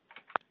audits?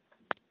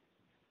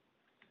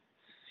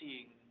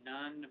 Seeing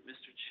none,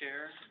 Mr.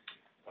 Chair.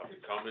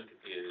 Public comment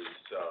is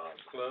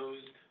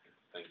closed.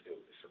 Thank you,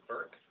 Mr.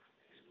 Clerk.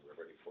 And we're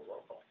ready for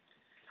roll call.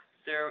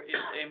 There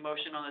is a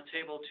motion on the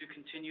table to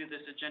continue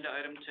this agenda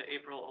item to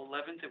April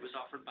 11th. It was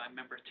offered by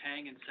Member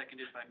Tang and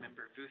seconded by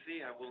Member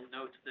Vuthi. I will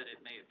note that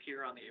it may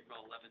appear on the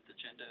April 11th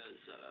agenda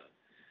as a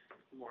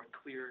more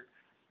clear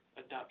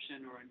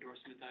adoption or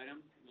endorsement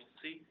item. We'll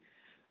see.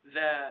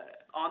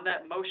 On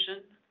that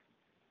motion,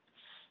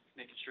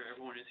 making sure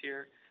everyone is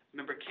here,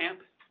 Member Camp?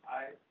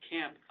 Aye.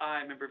 Camp,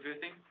 aye. Member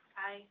Vuthi?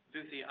 Aye.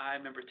 Vuthi,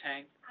 aye. Member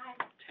Tang? Aye.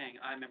 Tang,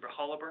 aye. Member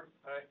Holliber?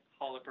 Aye.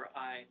 Holliber,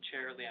 aye.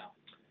 Chair Liao?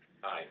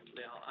 Aye.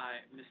 Liao,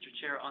 aye. Mr.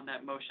 Chair, on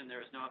that motion,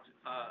 there is no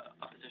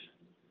opposition.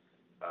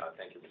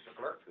 Thank you, Mr.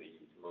 Clerk. The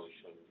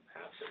motion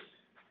passes.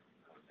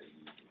 The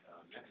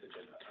next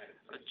agenda item.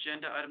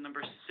 Agenda item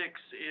number 6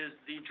 is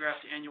the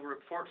draft annual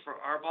report for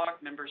RBOC.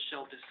 Members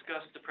shall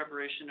discuss the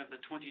preparation of the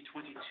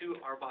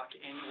 2022 RBOC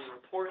annual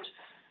report.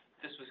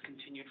 This was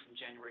continued from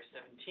January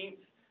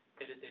 17th.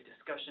 It is a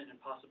discussion and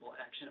possible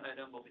action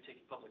item. We'll be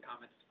taking public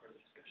comments as part of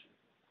the discussion.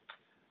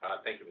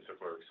 Thank you, Mr.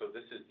 Clerk. So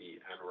this is the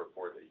annual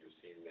report that you've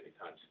seen many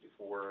times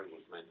before. It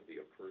was meant to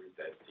be approved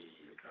at the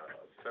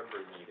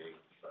February meeting,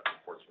 but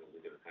unfortunately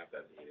we didn't have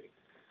that meeting.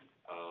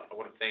 I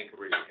want to thank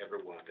really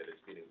everyone that has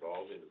been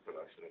involved in the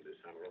production of this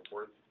annual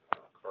report,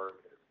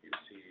 clerk,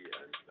 UC,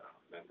 and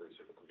members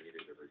of the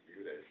committee that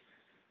reviewed it,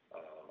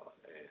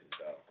 and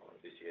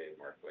DCA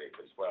Mark Lake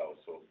as well.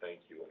 So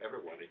thank you,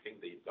 everyone. I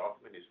think the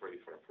document is ready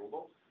for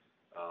approval.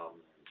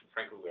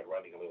 Frankly, we are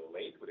running a little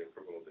late with the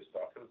approval of this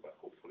document, but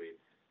hopefully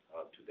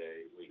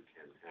today we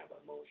can have a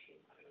motion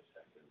and a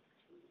second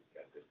to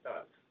get this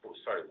done. Oh,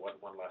 sorry, one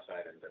last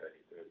item that I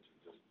need to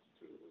just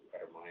to a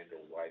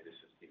reminder why this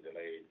has been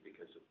delayed,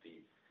 because of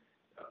the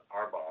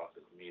RBOC,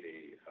 the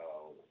committee,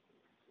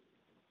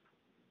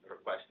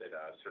 requested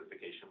a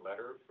certification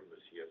letter from the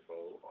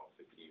CFO of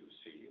the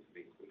PUC to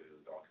be included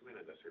in the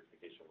document, and the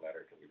certification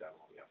letter can be done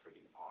only after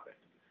the audit.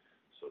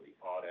 So the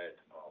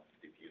audit of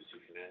the PUC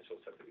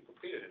financials have to be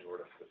completed in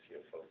order for the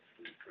CFO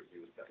to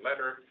produce that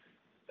letter.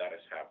 That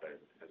has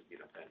happened, has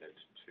been appended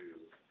to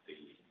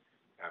the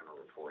annual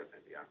report,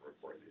 and the annual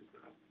report is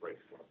now ready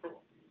for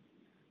approval.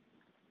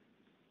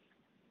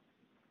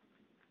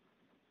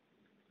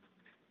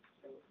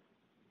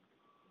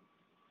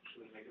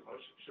 Should we make a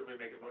motion? Should we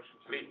make a motion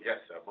to? Yes,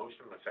 a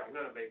motion, a second. I'm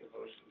going to make a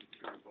motion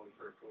to vote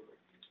for approval.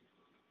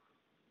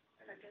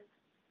 Second.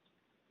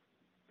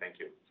 Thank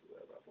you. So we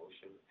have a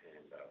motion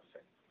and a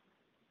second.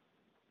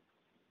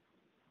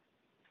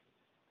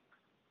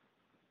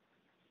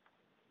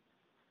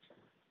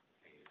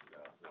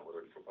 Now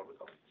we're ready for public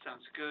comment.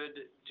 Sounds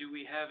good. Do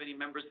we have any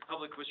members of the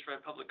public who wish to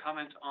provide public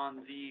comment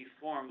on the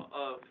form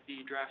of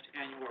the draft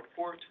annual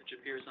report, which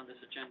appears on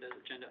this agenda as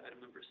agenda item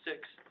number 6?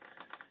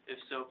 If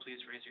so, please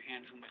raise your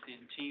hand from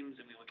within Teams,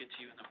 and we will get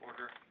to you in the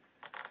order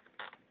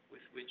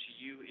with which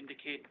you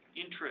indicate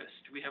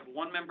interest. We have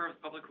one member of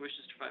the public who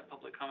wishes to provide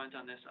public comment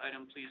on this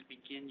item. Please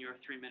begin your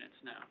 3 minutes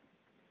now.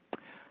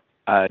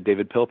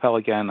 David Pilpel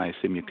again. I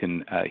assume you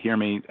can hear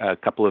me. A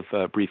couple of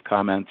brief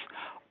comments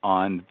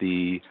on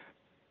the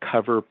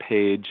cover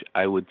page.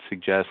 I would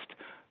suggest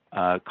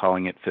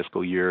calling it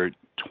fiscal year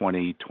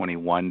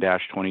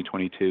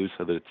 2021-2022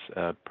 so that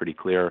it's pretty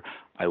clear.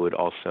 I would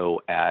also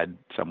add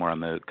somewhere on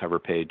the cover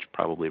page,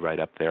 probably right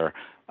up there,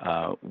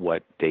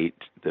 what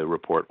date the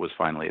report was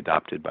finally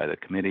adopted by the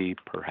committee,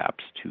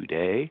 perhaps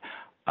today.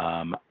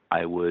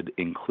 I would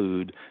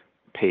include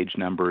page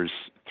numbers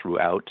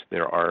throughout.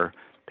 There are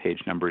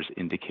page numbers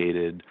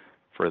indicated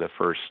for the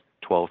first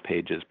 12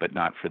 pages, but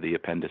not for the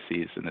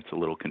appendices, and it's a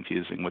little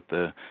confusing with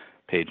the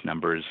page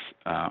numbers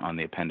on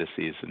the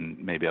appendices, and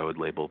maybe I would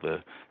label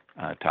the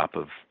top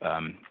of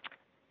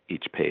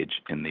each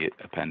page in the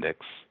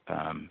appendix,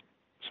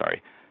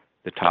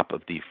 the top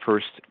of the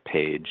first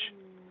page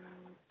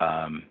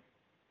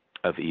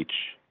of each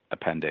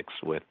appendix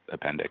with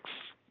appendix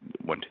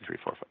 1, 2, 3,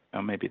 4, 5.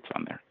 Oh, maybe it's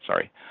on there.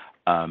 Sorry.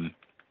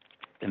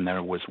 And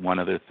there was one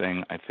other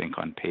thing, I think,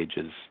 on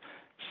pages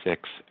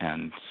 6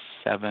 and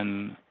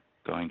 7,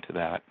 going to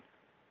that.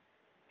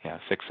 Yeah,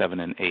 6, 7,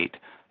 and 8.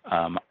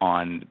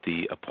 On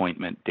the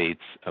appointment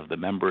dates of the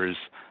members.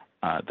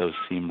 Those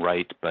seem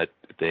right, but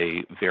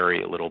they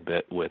vary a little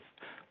bit with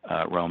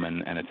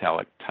Roman and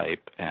italic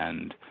type,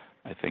 and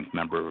I think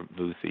member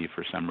Vuthi,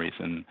 for some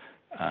reason,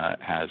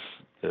 has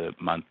the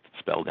month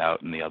spelled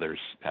out and the others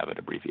have it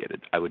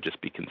abbreviated. I would just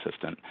be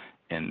consistent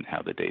in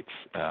how the dates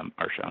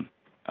are shown.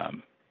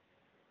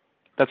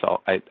 That's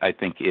all. I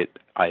think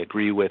I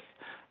agree with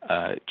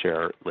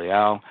Chair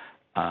Leal.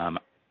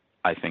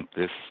 I think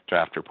this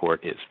draft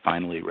report is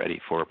finally ready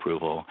for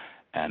approval,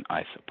 and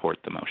I support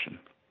the motion.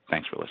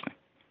 Thanks for listening.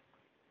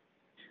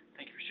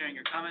 sharing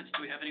your comments.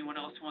 Do we have anyone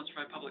else who wants to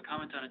provide public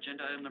comment on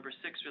agenda item number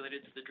 6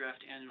 related to the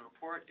draft annual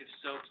report? If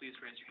so, please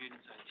raise your hand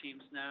inside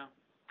Teams now.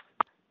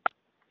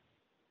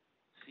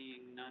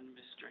 Seeing none,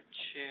 Mr.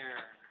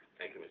 Chair.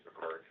 Thank you, Mr.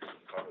 Clerk.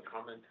 Public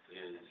comment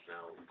is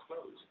now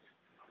closed.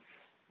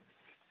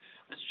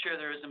 Mr.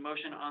 Chair, there is a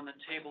motion on the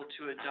table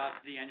to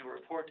adopt the annual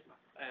report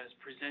as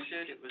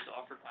presented. It was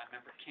offered by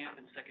Member Camp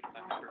and seconded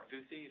by Member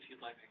Boothby. If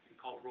you'd like, I can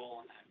call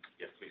roll on that.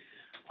 Yes, please.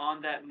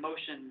 On that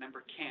motion,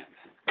 Member Camp.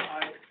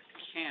 Aye.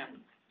 Camp.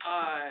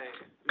 Aye.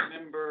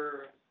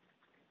 Member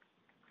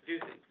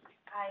Boothby.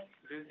 Aye.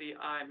 Boothby,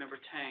 aye.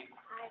 Member Tang.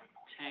 Aye.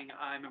 Tang,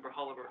 aye. Member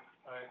Holliver.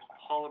 Aye.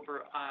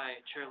 Holliver,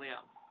 aye. Chair Liao.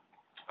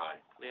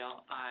 Aye.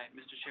 Liao, aye.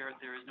 Mr. Chair,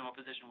 there is no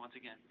opposition once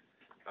again.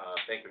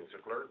 Thank you,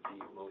 Mr. Clerk.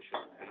 The motion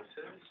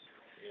passes.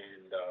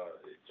 And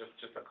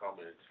just a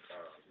comment,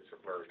 Mr.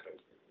 Clerk,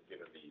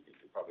 given the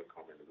public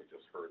comment that we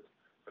just heard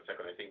for a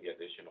second, I think the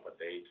addition of a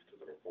date to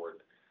the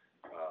report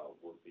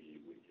would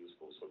be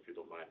useful. So if you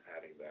don't mind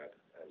adding that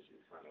as you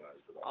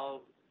finalize the document.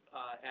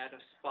 I'll add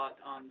a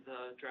spot on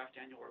the draft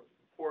annual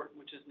report,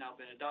 which has now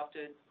been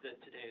adopted, that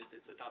today is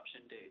its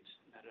adoption date,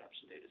 and that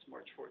adoption date is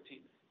March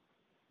 14th.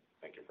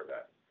 Thank you for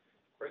that.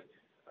 Great.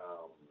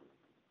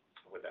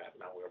 With that,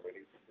 now we're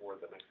ready for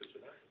the next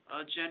agenda.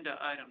 Agenda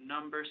item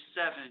number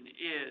 7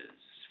 is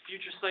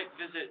future site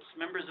visits.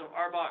 Members of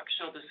RBOC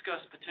shall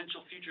discuss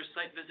potential future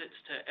site visits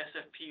to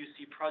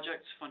SFPUC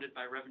projects funded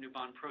by revenue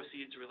bond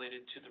proceeds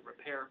related to the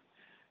repair,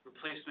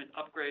 replacement,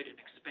 upgrade, and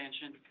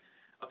expansion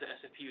of the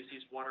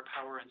SFPUC's water,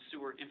 power, and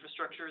sewer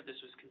infrastructure. This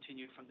was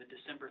continued from the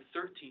December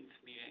 13th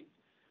meeting.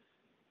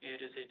 It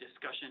is a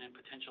discussion and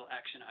potential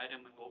action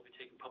item, and we'll be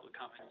taking public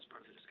comment as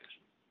part of the discussion.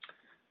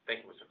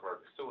 Thank you, Mr.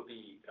 Clerk. So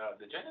the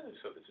genesis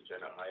of this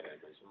agenda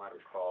item, as you might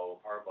recall,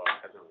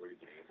 RBOC hasn't really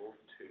been able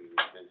to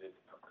visit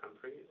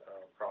upcountry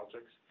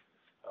projects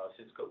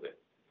since COVID.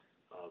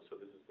 So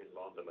this has been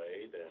long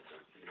delayed, and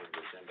it's been on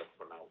the agenda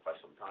for now quite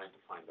some time to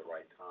find the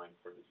right time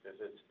for these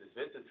visits. These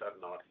visits are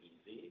not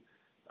easy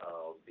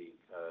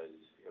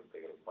because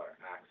they require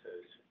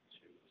access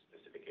to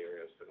specific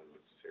areas that are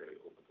not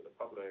necessarily open to the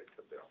public,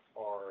 but they are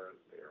far,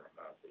 they're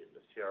in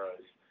the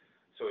Sierras.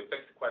 So it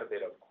takes quite a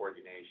bit of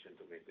coordination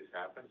to make this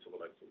happen. So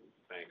we'd like to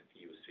thank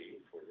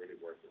PUC for really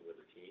working with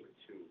the team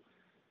to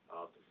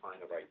find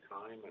the right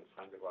time and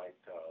find the right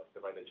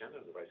agenda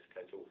and the right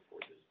schedule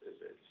for this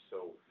visit.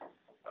 So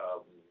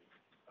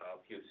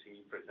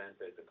PUC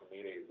presented the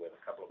committee with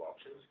a couple of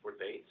options for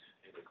dates,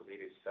 and the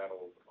committee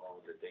settled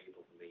on the date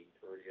of May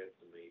 30th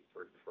to May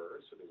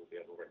 31st. So there will be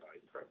an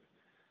overnight trip.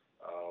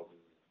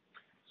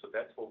 So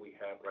that's what we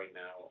have right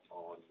now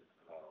on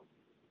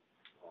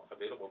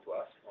available to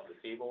us on the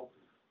table.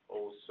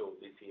 Also,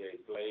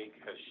 DCA Blake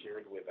has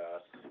shared with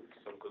us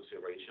some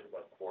consideration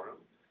about quorum,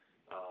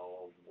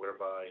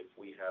 whereby if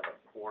we have a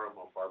quorum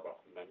of RBOC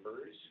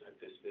members at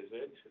this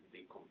visit,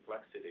 the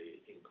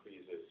complexity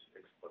increases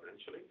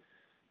exponentially,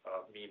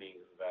 meaning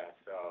that,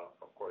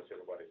 of course,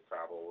 everybody's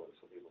travel, and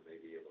so people may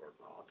be able or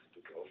not to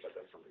go, but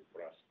that's something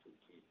for us to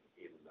keep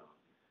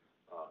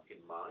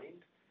in mind.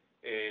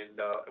 And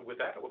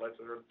with that, I would like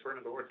to turn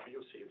it over to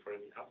PUC for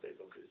any updates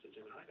on this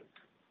agenda item.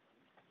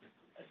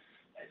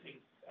 I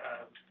think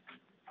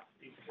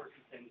the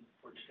important thing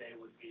for today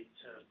would be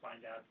to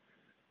find out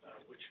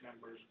which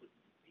members would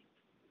be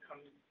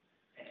coming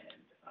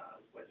and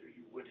whether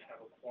you would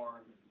have a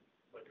quorum and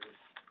whether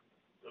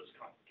those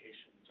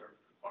complications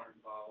are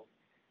involved.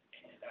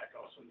 And I'd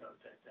also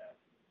note that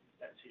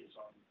Betsy is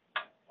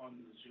on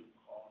the Zoom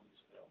call and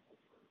is available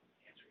for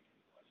answering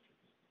any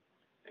questions.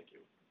 Thank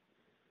you.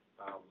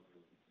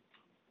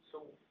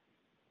 So,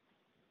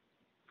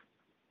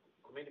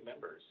 committee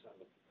members,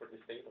 for this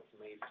date of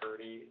May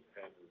 30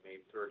 and May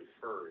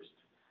 31st,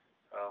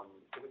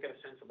 can we get a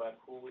sense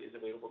about who is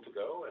available to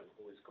go and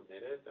who is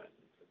committed, and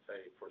let's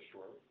say for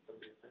sure for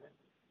the minute?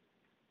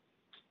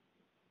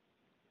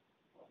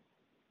 Well,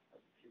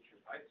 as future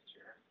vice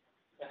chair.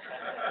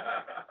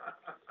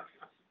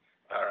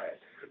 All right.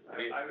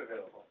 I'm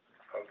available.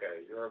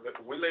 Okay, you're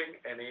willing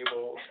and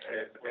able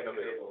and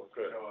available.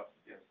 Good.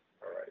 Yes.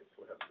 All right,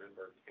 so we have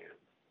member Camp.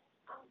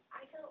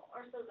 I can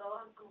also go,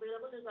 I'm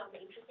available because I'm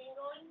interested in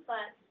going,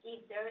 but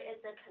if there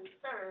is a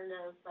concern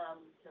of,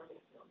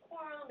 there's no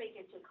quorum, make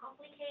it too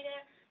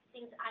complicated,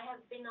 since I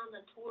have been on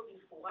the tour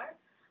before,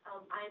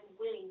 I'm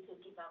willing to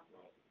give up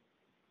my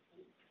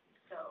seat.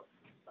 So,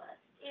 but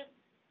if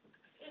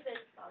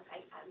it's,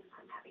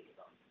 I'm happy to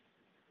go.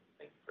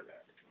 Thank you for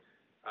that.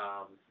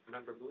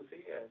 Member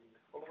Boothby and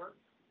Holder?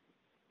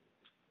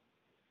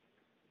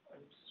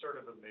 I'm sort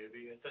of a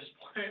maybe at this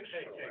point.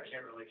 I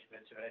can't really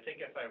commit to it. I think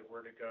if I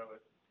were to go,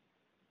 it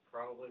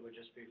probably would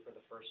just be for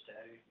the first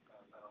day.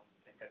 I don't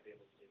think I'd be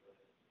able to deal with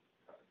it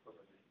over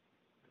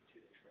the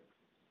 2-day trip.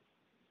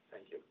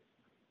 Thank you.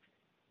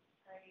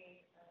 I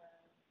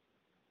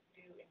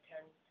do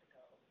intend to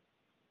go.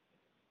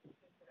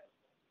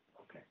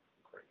 Okay,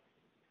 great.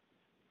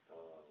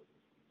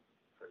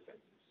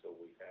 Perfect. So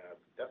we have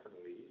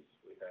definitely,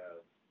 we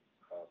have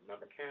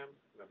Member Camp,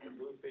 Member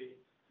Boothby,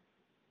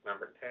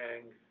 Member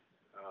Tang,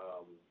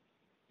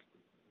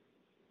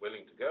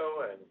 willing to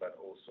go, but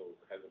also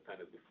has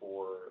attended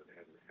before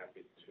and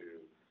happy to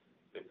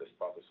leave the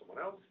spot to someone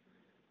else.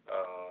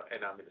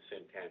 And I'm in the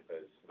same camp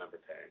as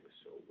Member Tang,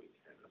 so we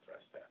can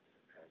address that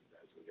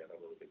as we get a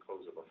little bit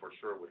closer. But for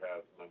sure, we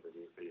have Member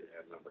Ruthie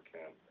and Member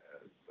Camp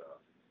as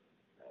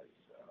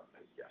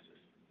yeses.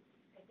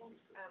 I think,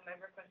 I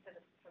requested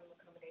some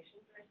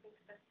accommodations that I think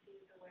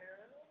Bessie's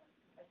aware of.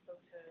 I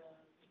spoke to,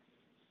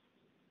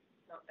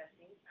 not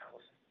Bessie.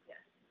 Allison?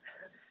 Yes.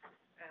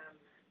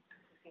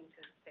 Who seemed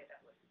to say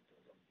that was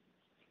doable.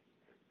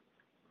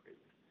 Great.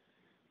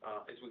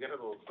 As we get a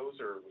little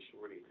closer, we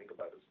should really think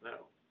about the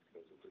snow.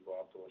 Because if we go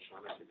up to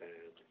O'Shaughnessy Dam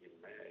in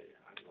May,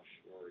 I'm not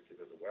sure,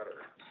 given the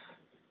weather,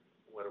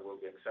 whether it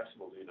will be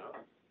accessible, do you know?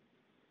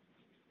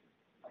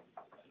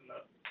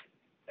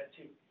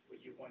 Betsy,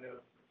 would you want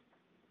to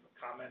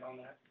comment on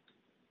that?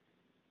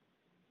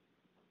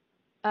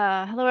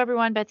 Hello,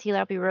 everyone. Betsy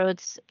Lappy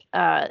Rhodes,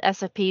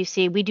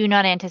 SFPUC. We do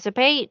not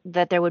anticipate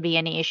that there would be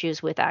any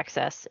issues with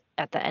access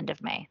at the end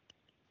of May.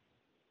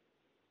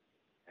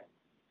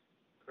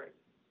 Great.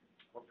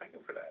 Well, thank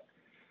you for that.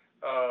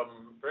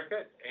 Very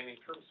good. And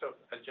in terms of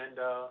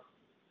agenda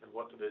and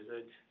what to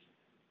visit,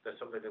 that's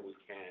something that we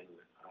can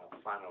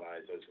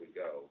finalize as we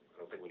go.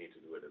 I don't think we need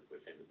to do it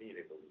within the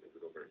meeting, but we can do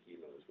it over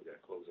email as we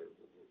get closer.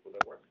 Will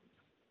that work?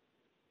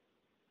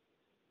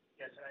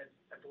 Yes,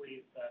 I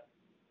believe that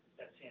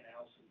Betsy and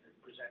Allison had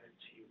presented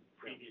to you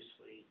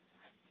previously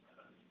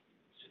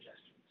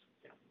suggestions.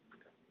 Yeah.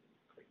 Okay.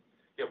 Great.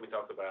 Yeah, we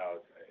talked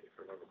about, if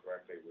I remember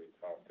correctly, we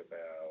talked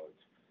about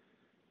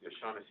the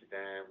O'Shaughnessy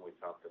Dam. We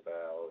talked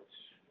about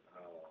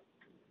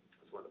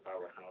it's one of the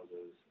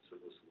powerhouses. So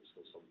there's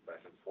some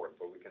back and forth,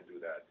 but we can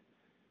do that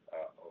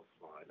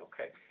offline.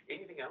 Okay.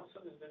 Anything else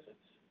on this visit?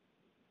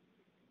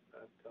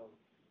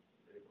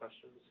 Any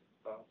questions,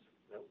 thoughts?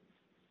 No?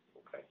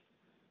 Okay.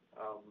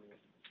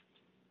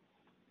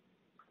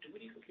 Do we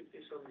need to keep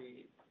this on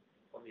the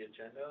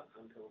agenda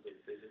until the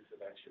visits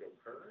have actually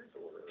occurred,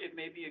 or? It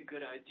may be a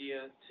good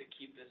idea to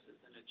keep this as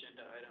an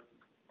agenda item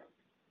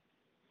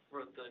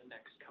for the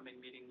next coming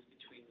meetings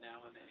between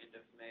now and the end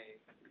of May,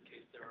 in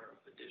case there are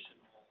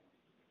additional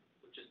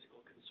logistical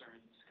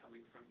concerns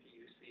coming from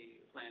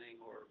PUC planning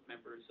or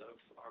members of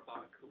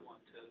RBOC who want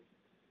to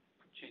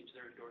change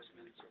their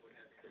endorsements or what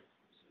have you.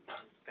 So,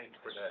 thank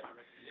you for that.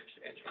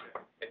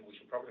 And we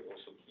should probably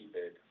also keep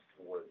it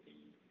for the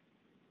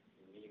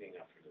meeting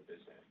after the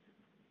visit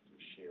to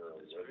share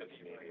with the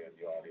community and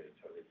the audience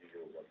a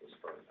review of what was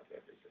heard at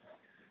that visit.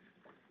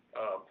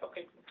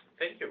 Okay,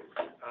 thank you.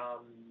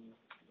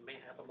 May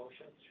I have a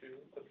motion to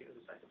continue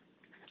this item?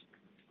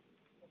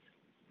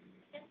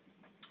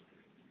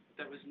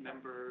 That was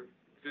Member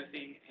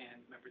Vuthi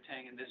and Member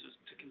Tang, and this was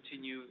to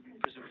continue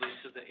presumably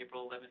to the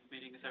April 11th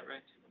meeting, is that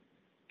right?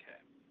 Okay.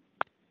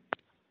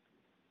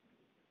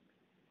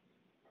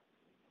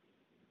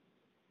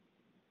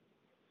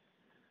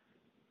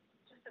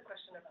 Just a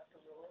question about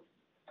the rules.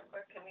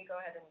 Or can we go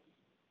ahead and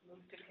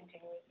move to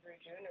continue it through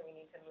June, or we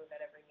need to move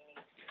at every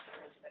meeting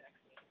into the next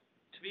meeting?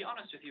 To be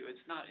honest with you,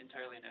 it's not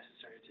entirely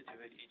necessary to do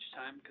it each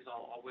time, because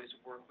I'll always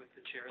work with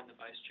the chair and the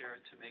vice chair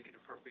to make an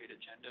appropriate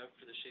agenda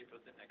for the shape of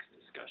the next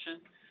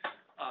discussion.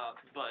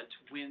 But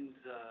when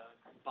the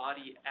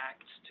body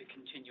acts to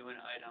continue an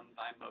item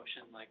by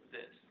motion like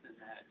this, then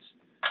that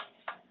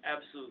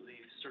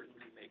absolutely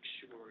certainly makes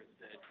sure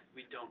that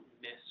we don't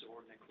miss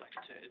or neglect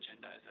to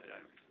agendize that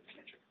item for the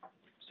future.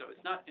 So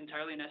it's not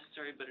entirely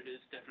necessary, but it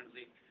is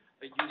definitely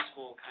a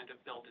useful kind of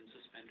belt and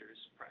suspenders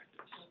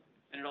practice.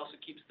 And it also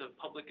keeps the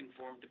public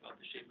informed about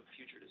the shape of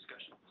future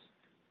discussions.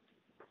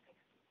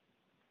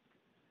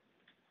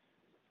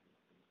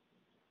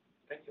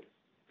 Thank you.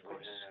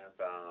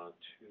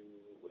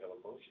 We have a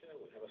motion,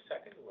 we have a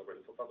second, and we're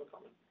ready for public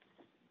comment.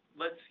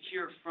 Let's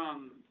hear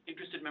from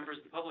interested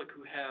members of the public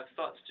who have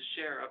thoughts to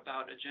share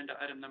about agenda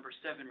item number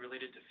 7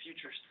 related to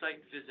future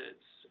site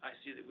visits. I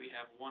see that we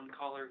have one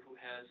caller who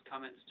has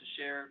comments to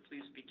share.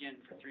 Please begin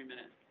for 3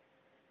 minutes.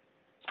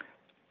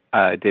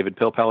 David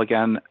Pilpel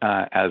again.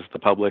 As the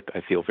public,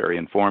 I feel very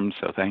informed,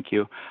 so thank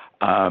you.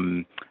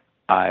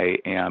 I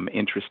am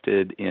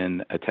interested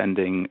in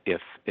attending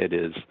if it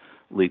is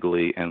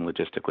legally and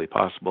logistically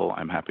possible.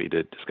 I'm happy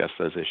to discuss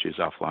those issues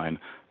offline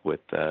with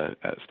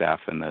staff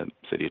and the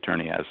city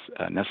attorney as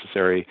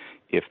necessary.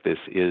 If this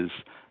is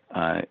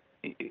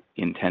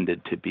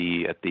intended to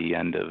be at the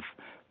end of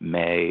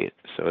May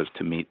so as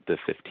to meet the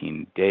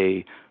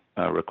 15-day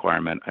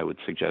requirement, I would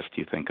suggest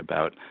you think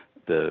about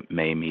the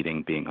May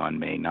meeting being on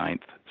May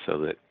 9th so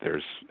that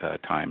there's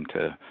time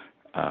to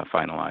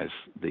finalize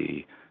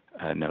the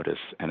notice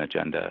and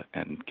agenda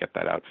and get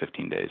that out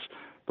 15 days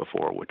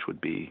before, which would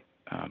be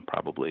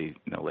probably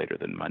no later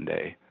than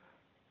Monday,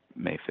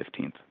 May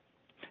 15th.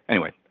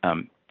 Anyway,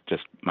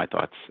 just my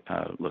thoughts,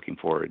 looking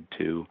forward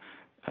to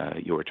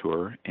your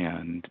tour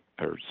and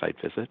or site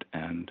visit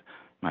and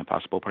my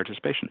possible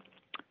participation.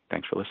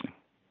 Thanks for listening.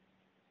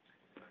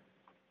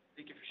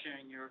 Thank you for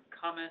sharing your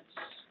comments.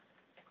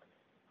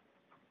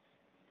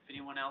 If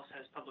anyone else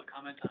has public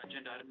comment on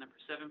agenda item number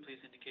 7, please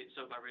indicate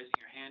so by raising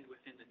your hand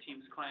within the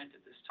Teams client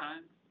at this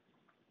time.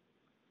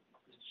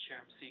 Mr. Chair,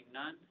 I'm seeing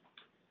none.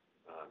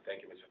 Thank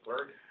you, Mr.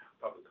 Clerk.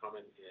 Public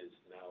comment is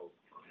now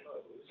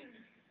closed. And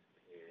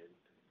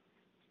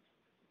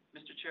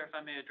Mr. Chair, if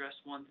I may address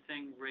one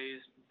thing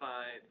raised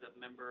by the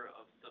member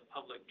of the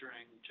public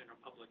during during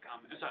public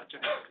comment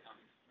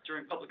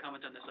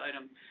on this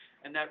item,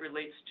 and that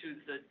relates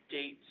to the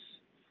dates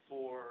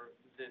for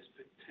this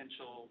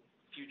potential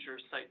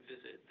future site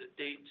visit. The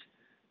date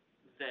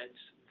that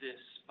this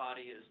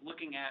body is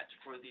looking at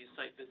for these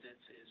site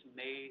visits is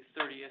May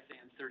 30th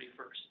and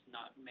 31st,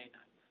 not May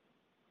 9th.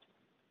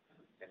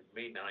 And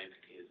May 9th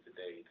is the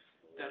date.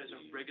 That is a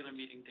regular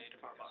meeting date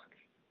of RBOC.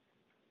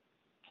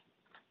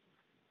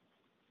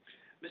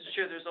 Mr.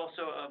 Chair, there's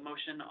also a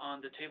motion on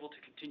the table to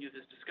continue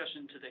this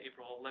discussion to the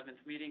April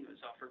 11th meeting. It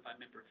was offered by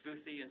Member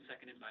Vuthi and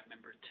seconded by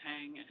Member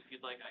Tang. And if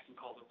you'd like, I can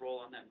call the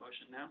roll on that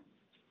motion now.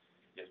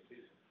 Yes,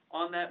 please.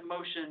 On that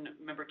motion,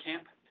 Member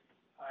Camp?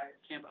 Aye.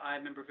 Camp,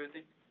 aye. Member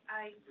Vuthi?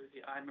 Aye.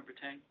 Vuthi, aye. Member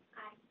Tang?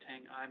 Aye.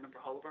 Tang, aye. Member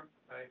Holliver?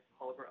 Aye.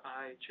 Holliver,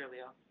 aye. Chair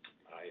Liao?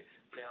 Aye.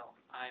 Liao,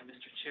 aye.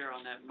 Mr. Chair,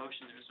 on that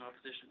motion, there is no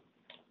opposition.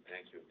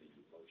 Thank you.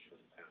 The motion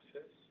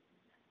passes.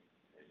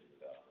 And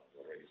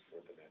we're ready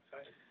for the next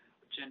item.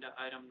 Agenda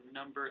item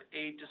number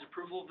 8 is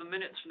approval of the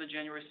minutes from the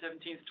January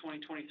 17th,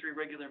 2023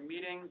 regular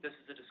meeting. This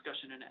is a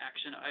discussion and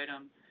action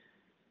item,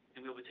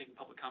 and we'll be taking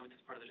public comments as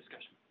part of the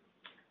discussion.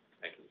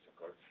 Thank you, Mr.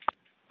 Clerk.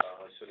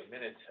 So the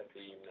minutes have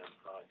been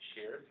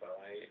shared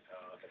by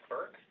the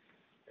clerk.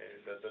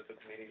 And does the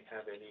committee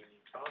have any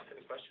thoughts,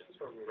 any questions,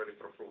 or are we ready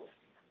for approval?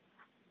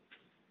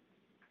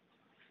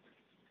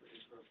 Ready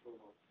for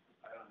approval.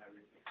 I don't have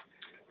anything.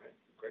 Okay,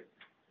 great.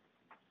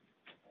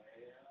 I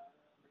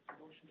make a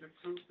motion to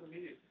approve the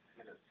meeting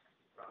minutes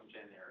from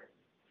January.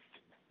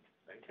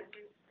 Thank you.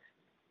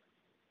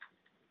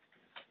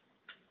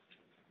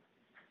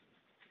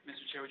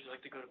 Mr. Chair, would you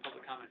like to go to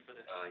public comment for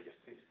this? Yes,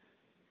 please.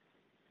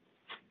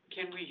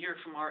 Can we hear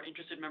from our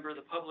interested member of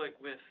the public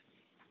with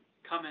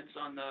comments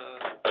on the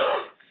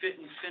fit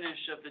and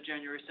finish of the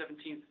January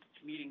 17th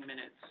meeting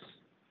minutes?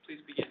 Please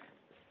begin.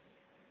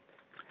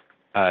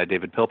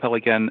 David Pilpel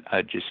again.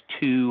 Just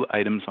 2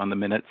 items on the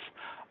minutes.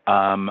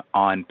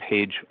 On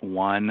page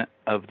 1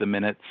 of the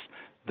minutes,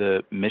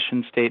 the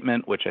mission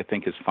statement, which I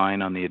think is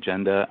fine on the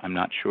agenda, I'm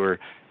not sure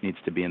needs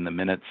to be in the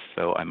minutes,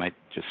 so I might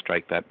just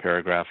strike that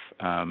paragraph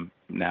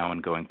now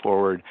and going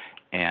forward.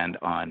 And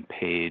on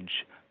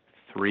page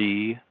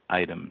 3,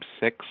 item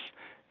 6,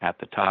 at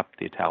the top,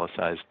 the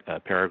italicized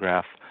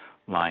paragraph,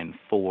 line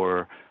 4,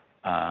 or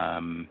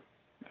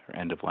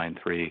end of line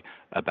 3,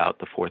 about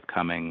the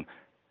forthcoming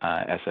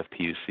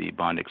SFPUC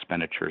bond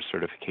expenditure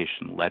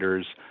certification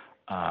letters.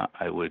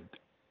 I would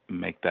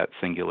make that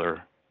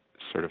singular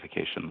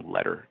certification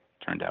letter.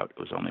 Turned out it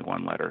was only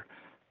 1 letter.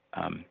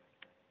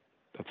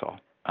 That's all.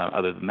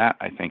 Other than that,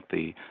 I think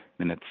the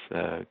minutes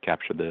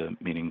capture the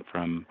meeting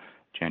from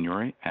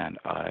January, and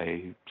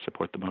I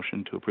support the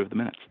motion to approve the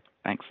minutes.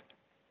 Thanks.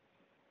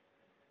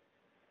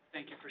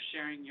 Thank you for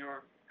sharing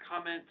your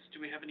comments.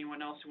 Do we have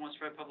anyone else who wants to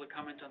provide public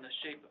comment on the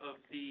shape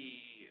of the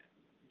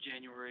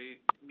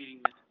January meeting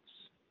minutes?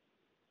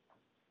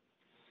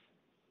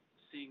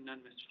 Seeing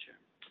none, Mr. Chair.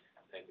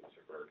 Thank you,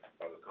 Mr. Berg.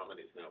 Public comment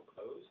is now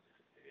closed,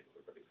 and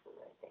we're ready for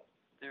roll call.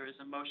 There is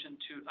a motion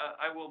to,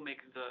 I will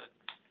make the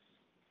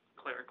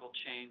clerical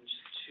change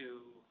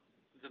to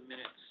the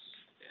minutes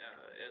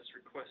as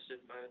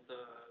requested by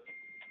the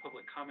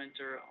public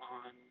commenter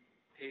on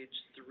page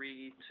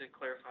 3 to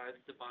clarify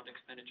that the bond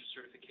expenditure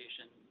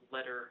certification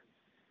letter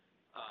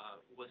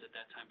was at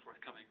that time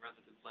forthcoming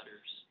rather than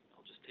letters.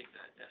 I'll just take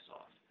that S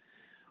off.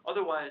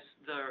 Otherwise,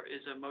 there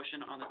is a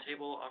motion on the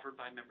table offered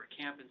by Member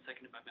Camp and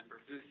seconded by Member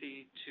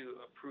Vuthi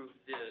to approve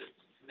the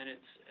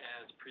minutes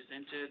as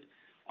presented.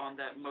 On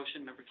that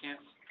motion, Member Camp?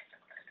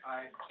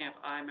 Aye. Camp,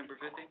 aye. Member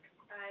Vuthi?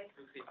 Aye.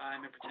 Vuthi,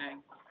 aye. Member Tang?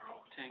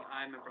 Tang,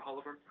 aye. Member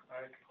Holliver?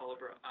 Aye.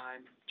 Holliver,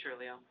 aye. Chair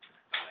Liao?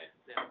 Aye.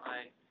 Liao,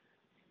 aye.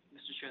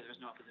 Mr. Chair, there is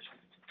no opposition.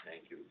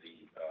 Thank you.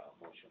 The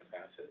motion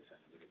passes,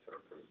 and minutes are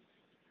approved.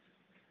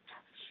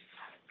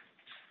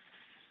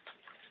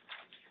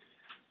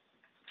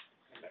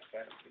 Next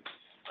item, please.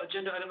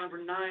 Agenda item number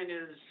 9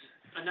 is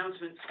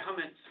announcements,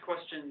 comments,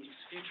 questions,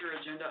 future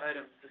agenda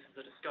items. This is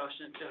a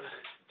discussion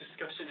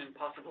and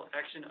possible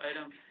action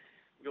item.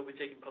 We'll be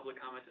taking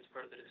public comment as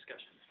part of the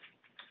discussion.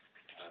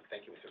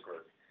 Thank you, Mr.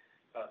 Clerk.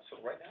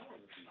 So right now on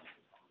the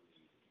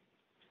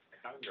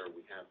calendar,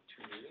 we have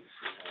 2 meetings.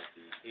 We have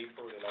the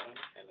April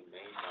 11th and the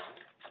May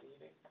 9th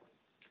meeting.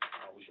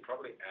 We should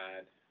probably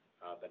add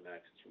the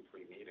next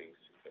 2-3 meetings,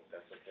 if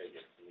that's okay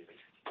with the meeting.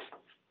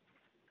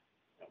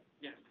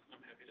 Yeah, I'm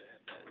happy to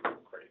add that.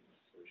 Great.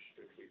 So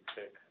should we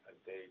pick a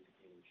date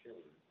in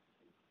June?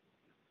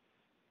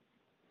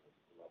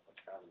 Pull up a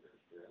calendar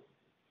here.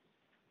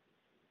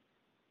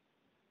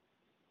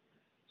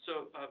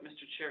 So,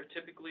 Mr. Chair,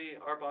 typically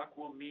RBOC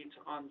will meet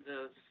on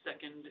the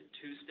 2nd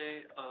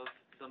Tuesday of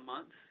the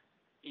month.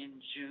 In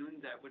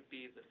June, that would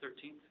be the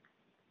 13th.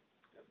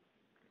 Yep.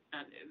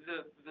 And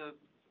the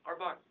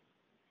RBOC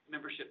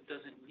membership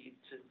doesn't need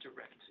to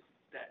direct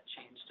that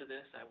change to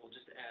this. I will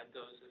just add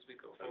those as we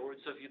go forward.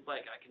 So if you'd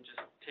like, I can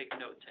just take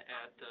note to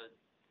add the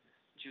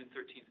June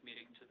 13th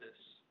meeting to this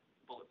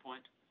bullet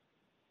point.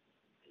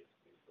 Yes,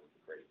 that would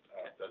be great.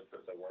 Does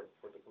that work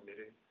for the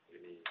committee?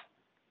 Any?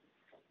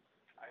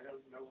 I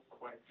don't know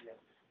quite yet.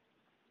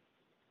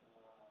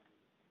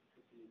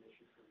 Could be an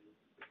issue for me.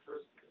 The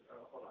first,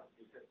 hold on,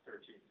 you said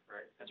 13th,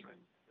 right? That's right.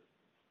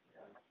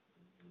 Yeah.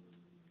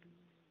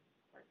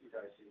 Might be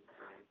dicey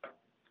for me.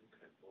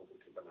 Okay, well, we'll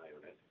keep an eye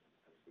on it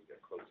as we get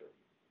closer.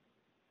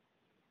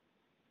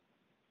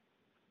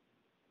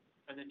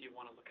 And then do you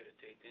want to look at a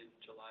date in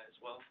July as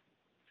well?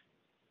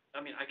 I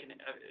mean, I can,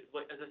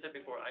 as I said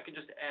before, I can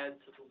just add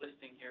to the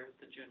listing here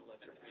the June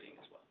 11th meeting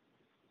as well.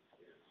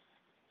 Yes.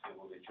 It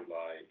will be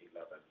July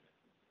 11th.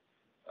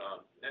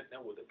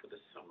 Now for the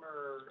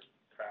summer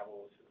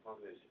travels and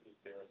holidays, is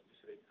there a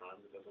specific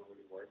time that doesn't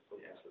really work for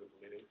most of the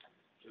committee?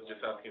 Just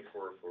asking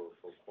for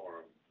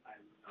quorum. I'm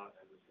not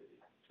in the city.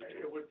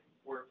 It would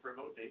work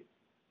remotely,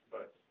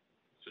 but.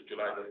 So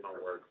July does not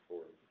work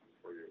for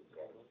you.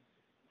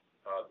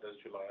 Does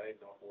July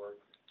not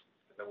work?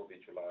 That will be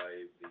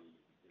July the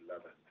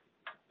 11th.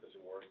 Does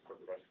it work for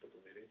the rest of the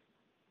committee?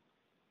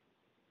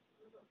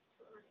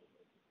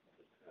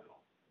 No.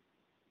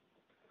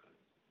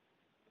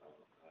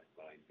 I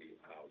might be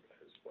out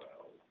as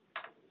well.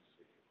 Let's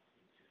see.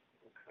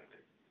 Okay.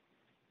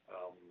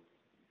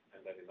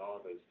 And then in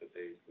August, the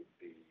date would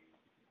be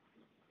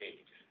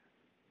 8.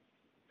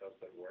 Does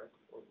that work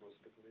for most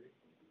of the committee?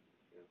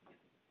 Yeah.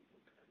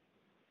 Okay.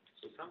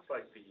 So it sounds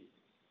like the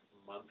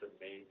month of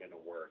May gonna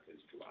work is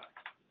July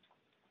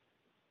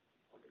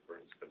on the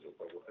current schedule,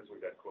 but as we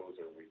get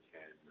closer, we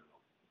can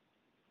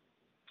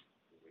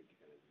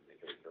make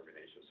a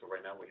determination. So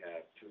right now we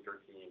have June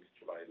 13th,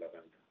 July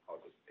 11th,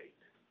 August 8th.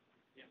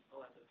 Yeah,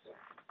 I'll add those.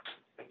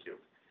 Thank you.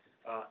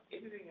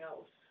 Anything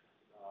else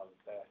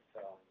that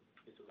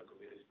is on the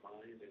committee's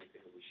mind?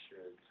 Anything we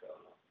should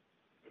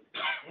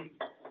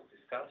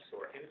discuss,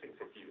 or anything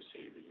for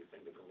PUC that you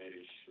think the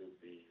committee should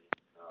be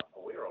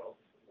aware of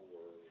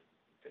or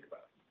think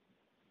about?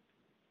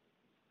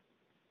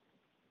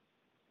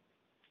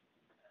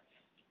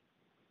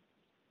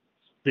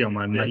 Be on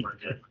my mic.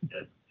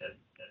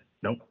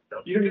 Nope.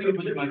 You don't need to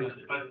put your mic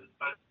on.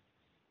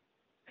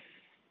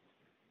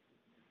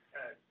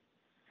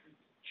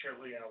 Chair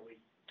Leal, we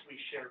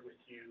shared with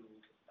you,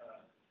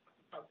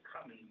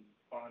 upcoming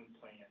bond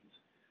plans.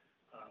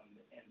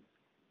 And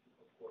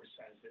of course,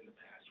 as in the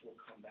past, we'll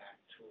come back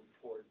to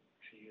report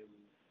to you,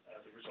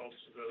 the results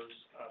of those,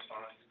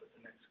 bonds, but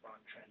the next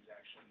bond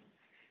transaction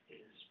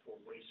is for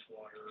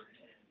wastewater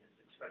and is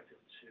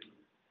expected to,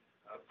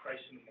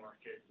 price in the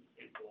market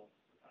April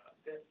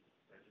 5th.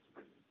 That has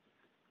been,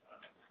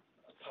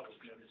 a public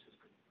notice has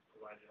been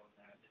provided on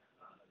that.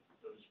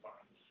 Those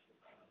bonds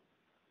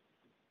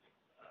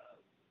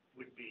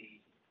would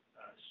be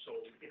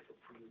sold if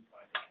approved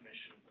by the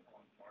commission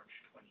on March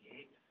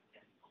 28th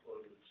and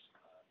close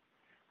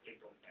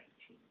April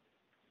 19th.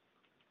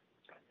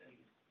 And then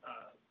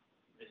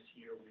this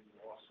year we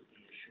will also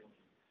be issuing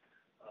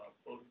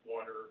both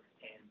water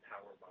and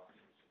power bonds.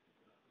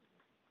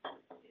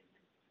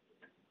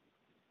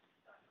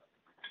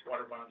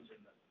 Water bonds in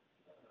the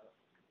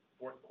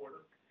fourth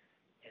quarter,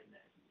 and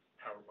then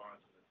power bonds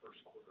in the first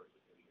quarter of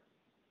the new year.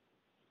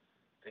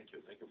 Thank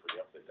you. Thank you for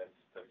the update.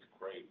 That's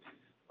great.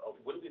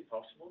 Would it be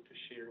possible to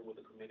share with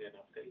the committee an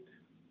update?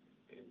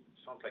 It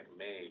sounds like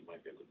May might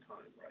be a good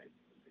time, right?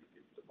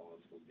 If the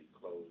bonds will be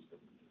closed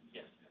and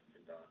yes,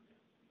 and done.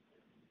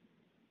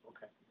 Yeah.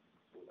 Okay.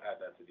 We'll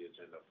add that to the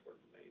agenda for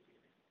the May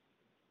meeting.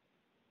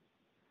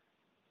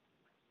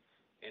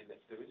 And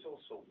there is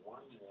also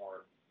one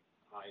more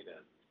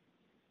item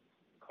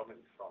coming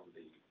from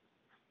the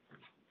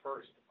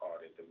first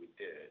audit that we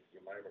did.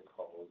 You might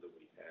recall that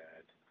we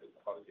had the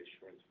quality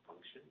assurance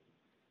function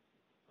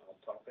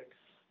topic.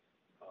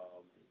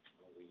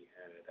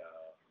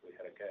 We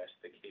had a guest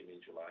that came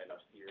in July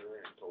last year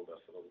and told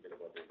us a little bit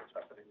about what was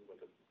happening with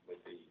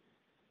the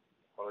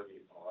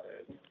quality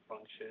audit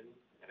function.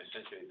 And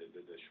essentially,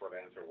 the short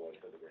answer was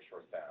that they were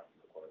short-staffed.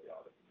 The quality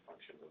audit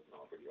function was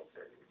not really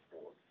operating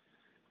for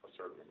a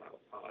certain amount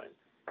of time.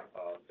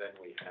 Then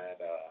we had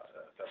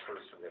that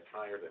person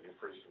retired, a new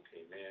person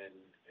came in,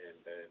 and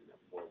then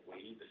what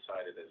we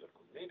decided as a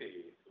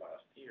committee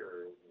last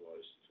year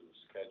was to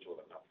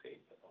schedule an update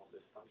on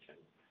this function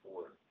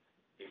for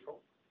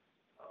April.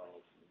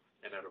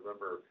 And I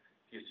remember,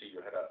 you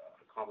had a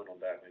comment on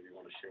that, maybe you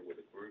want to share with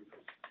the group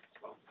as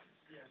well.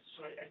 Yeah,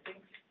 so I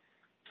think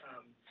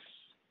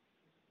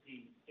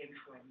the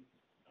interim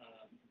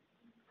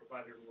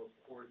provided a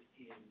report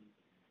in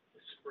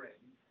the spring.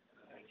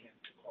 I can't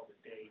recall the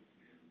date,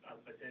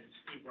 but then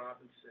Steve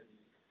Robinson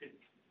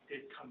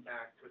did come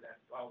back for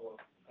that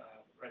follow-up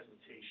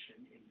presentation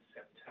in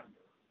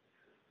September,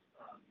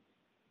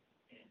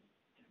 and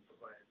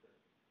provided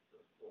the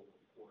full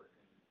report.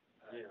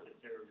 And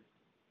there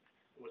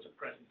was a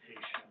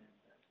presentation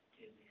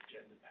in the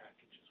agenda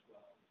package as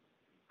well.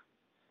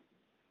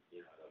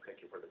 Yeah,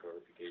 thank you for the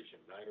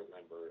clarification. I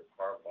remember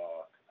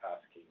RBOC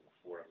asking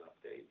for an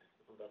update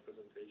on that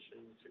presentation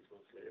 6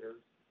 months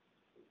later.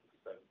 Is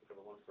that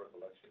everyone's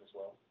recollection as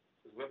well?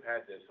 Because we've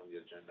had this on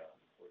the agenda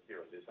here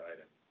on this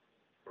item.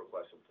 for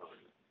quite some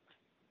time.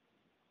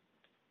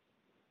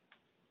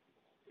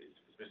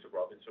 Is Mr.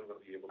 Robinson going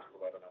to be able to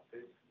provide an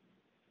update?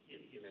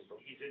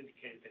 He's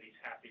indicated that he's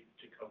happy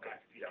to go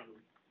back if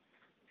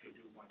you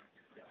do want to.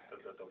 Yeah,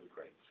 that'll be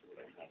great. So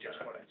we'll He just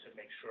wanted to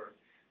make sure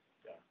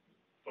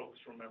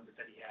folks remembered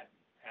that he had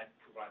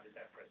provided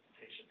that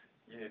presentation.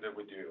 Yeah, no,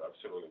 we do,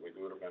 absolutely. We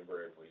do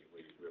remember it. We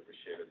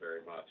appreciate it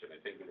very much. And I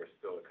think there were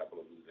still a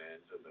couple of loose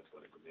ends, and that's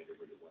what the committee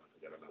really wanted to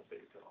get an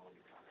update on.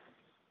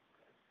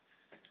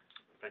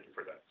 Thank you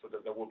for that. So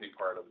that will be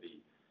part of the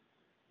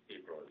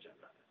April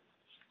agenda.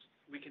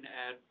 We can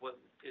add what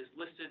is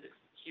listed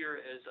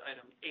here as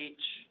item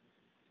H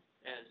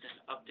as an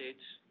update,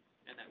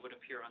 and that would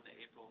appear on the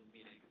April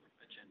meeting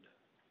agenda.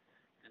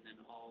 And then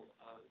I'll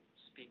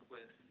speak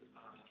with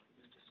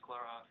Mr.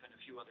 Sklarov and a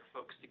few other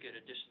folks to get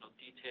additional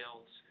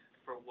details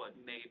for what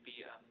may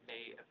be a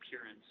May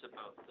appearance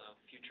about the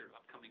future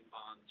upcoming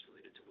bonds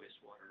related to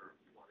wastewater,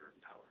 water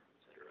and power,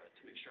 et cetera,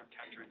 to make sure I'm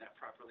capturing that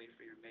properly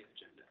for your May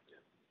agenda. Yeah.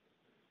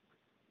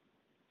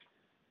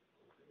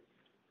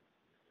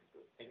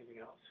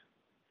 Anything else?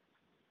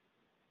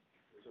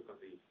 These are going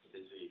to be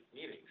busy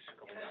meetings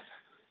coming up.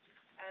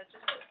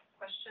 Just a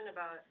question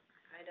about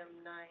item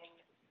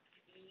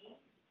 9E,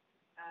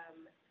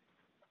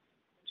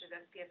 which is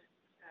SPF,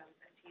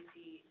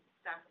 STC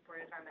staff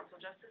report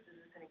environmental justice. Is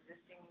this an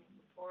existing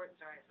report?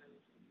 Sorry if I'm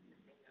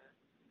missing the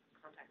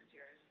context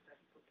here. Is this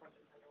a report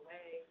that's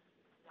underway,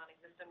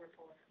 non-existent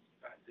report?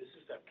 This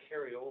is a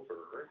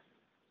carryover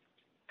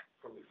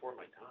from before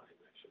my time,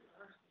 actually.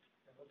 I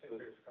don't think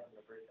there's gotten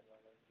a break in that.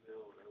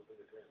 No, I don't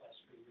think it is.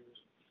 Last few years.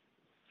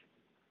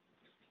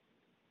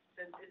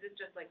 Is it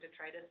just like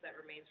detritus that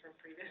remains from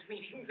previous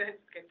meetings that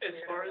gets As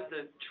cleared far as out?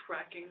 the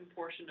tracking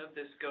portion of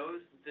this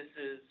goes, this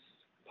is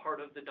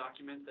part of the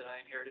document that I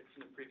inherited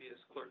from the previous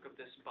clerk of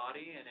this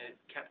body, and it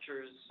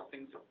captures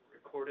things that were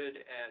recorded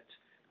at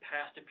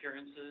past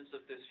appearances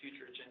of this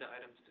future agenda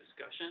items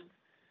discussion.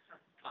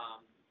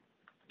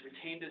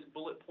 Retained as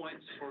bullet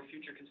points for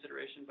future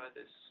consideration by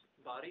this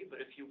body, but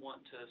if you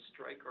want to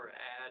strike or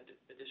add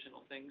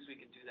additional things, we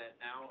can do that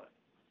now.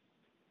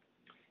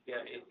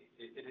 Yeah, it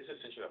is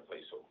essentially a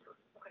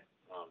placeholder. Okay.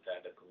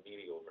 That the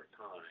committee over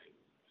time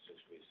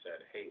essentially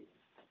said, hey,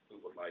 we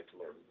would like to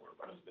learn more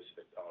about a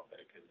specific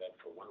topic, and then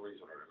for one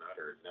reason or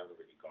another, it never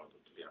really got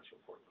into the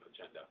actual formal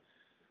agenda.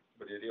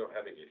 But the idea of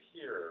having it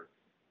here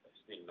is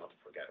being not to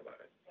forget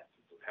about it,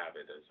 to have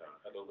it as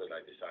a little bit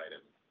like this item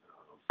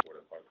for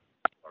the part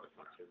of the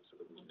function,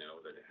 so that we know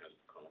that it has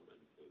to come and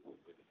we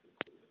include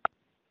it.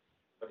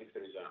 But if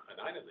there is an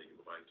item that you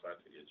would like to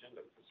add to the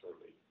agenda, we can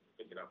certainly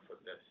pick it up for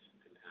this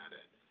and add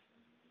it.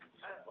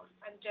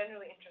 I'm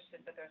generally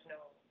interested, but there's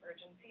no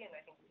urgency, and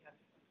I think we have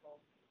a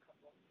full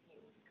couple of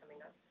meetings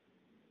coming up.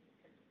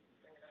 We can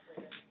bring it up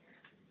later.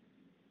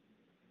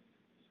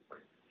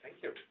 Super. Thank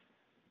you.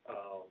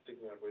 I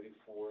think we are ready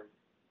for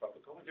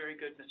public comment. Very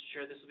good, Mr.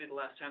 Chair. This will be the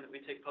last time that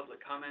we take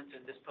public comment,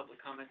 and this public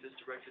comment is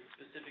directed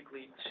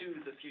specifically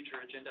to the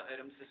future agenda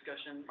items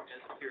discussion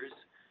as appears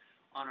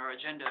on our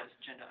agenda as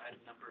agenda item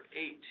number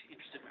 8.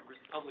 Interested members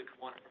of the public who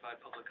want to provide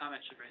public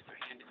comment should raise their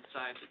hand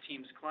inside the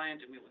Teams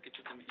client, and we will get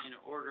to them in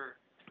order.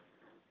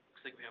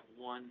 Looks like we have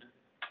one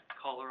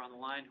caller on the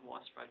line who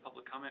wants to provide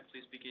public comment.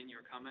 Please begin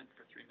your comment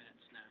for 3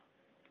 minutes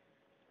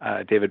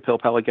now. David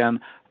Pilpel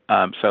again.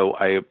 So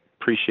I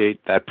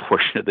appreciate that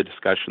portion of the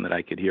discussion that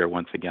I could hear.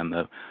 Once again,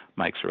 the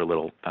mics are a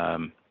little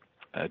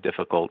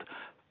difficult.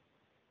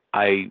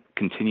 I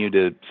continue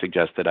to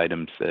suggest that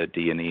items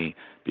D and E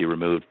be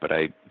removed, but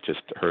I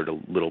just heard a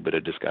little bit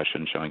of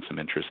discussion showing some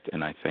interest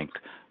in, I think,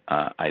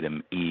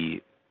 item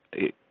E.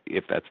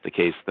 If that's the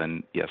case,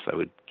 then yes, I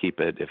would keep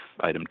it. If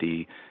item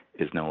D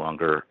is no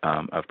longer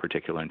of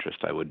particular interest,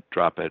 I would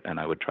drop it, and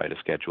I would try to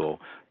schedule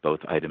both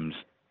items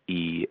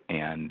E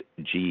and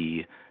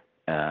G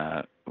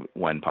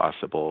when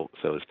possible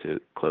so as to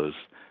close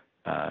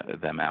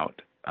them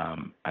out.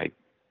 I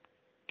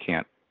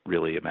can't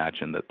really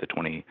imagine that the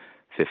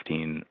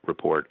 2015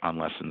 report on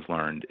lessons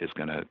learned is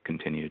going to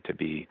continue to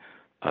be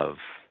of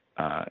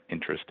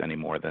interest any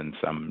more than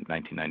some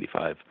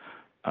 1995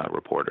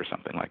 report or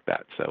something like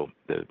that. So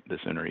the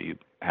sooner you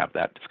have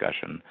that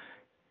discussion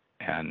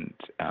and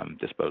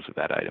dispose of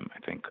that item, I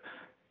think,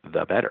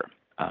 the better.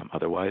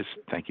 Otherwise,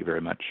 thank you very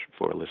much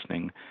for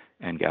listening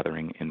and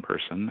gathering in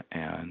person,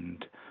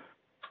 and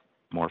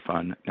more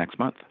fun next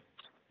month.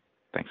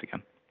 Thanks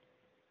again.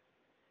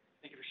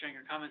 Thank you for sharing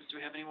your comments.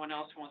 Do we have anyone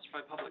else who wants to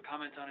provide public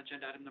comment on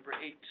agenda item number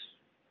 8?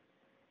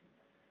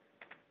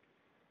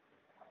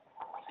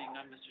 Seeing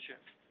none, Mr. Chair.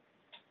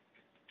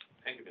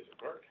 Thank you, Mr.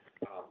 Clerk.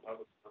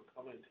 Public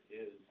comment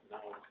is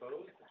now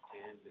closed,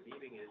 and the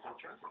meeting is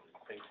adjourned.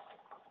 Thanks,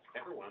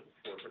 everyone,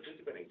 for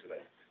participating today.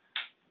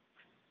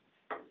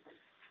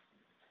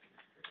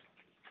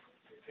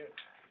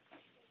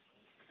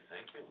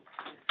 Thank you.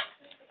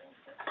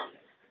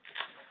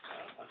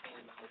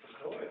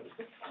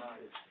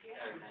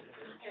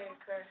 Okay,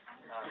 Chris.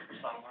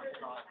 So I'm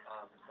working on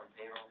some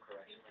payroll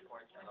correction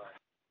reports.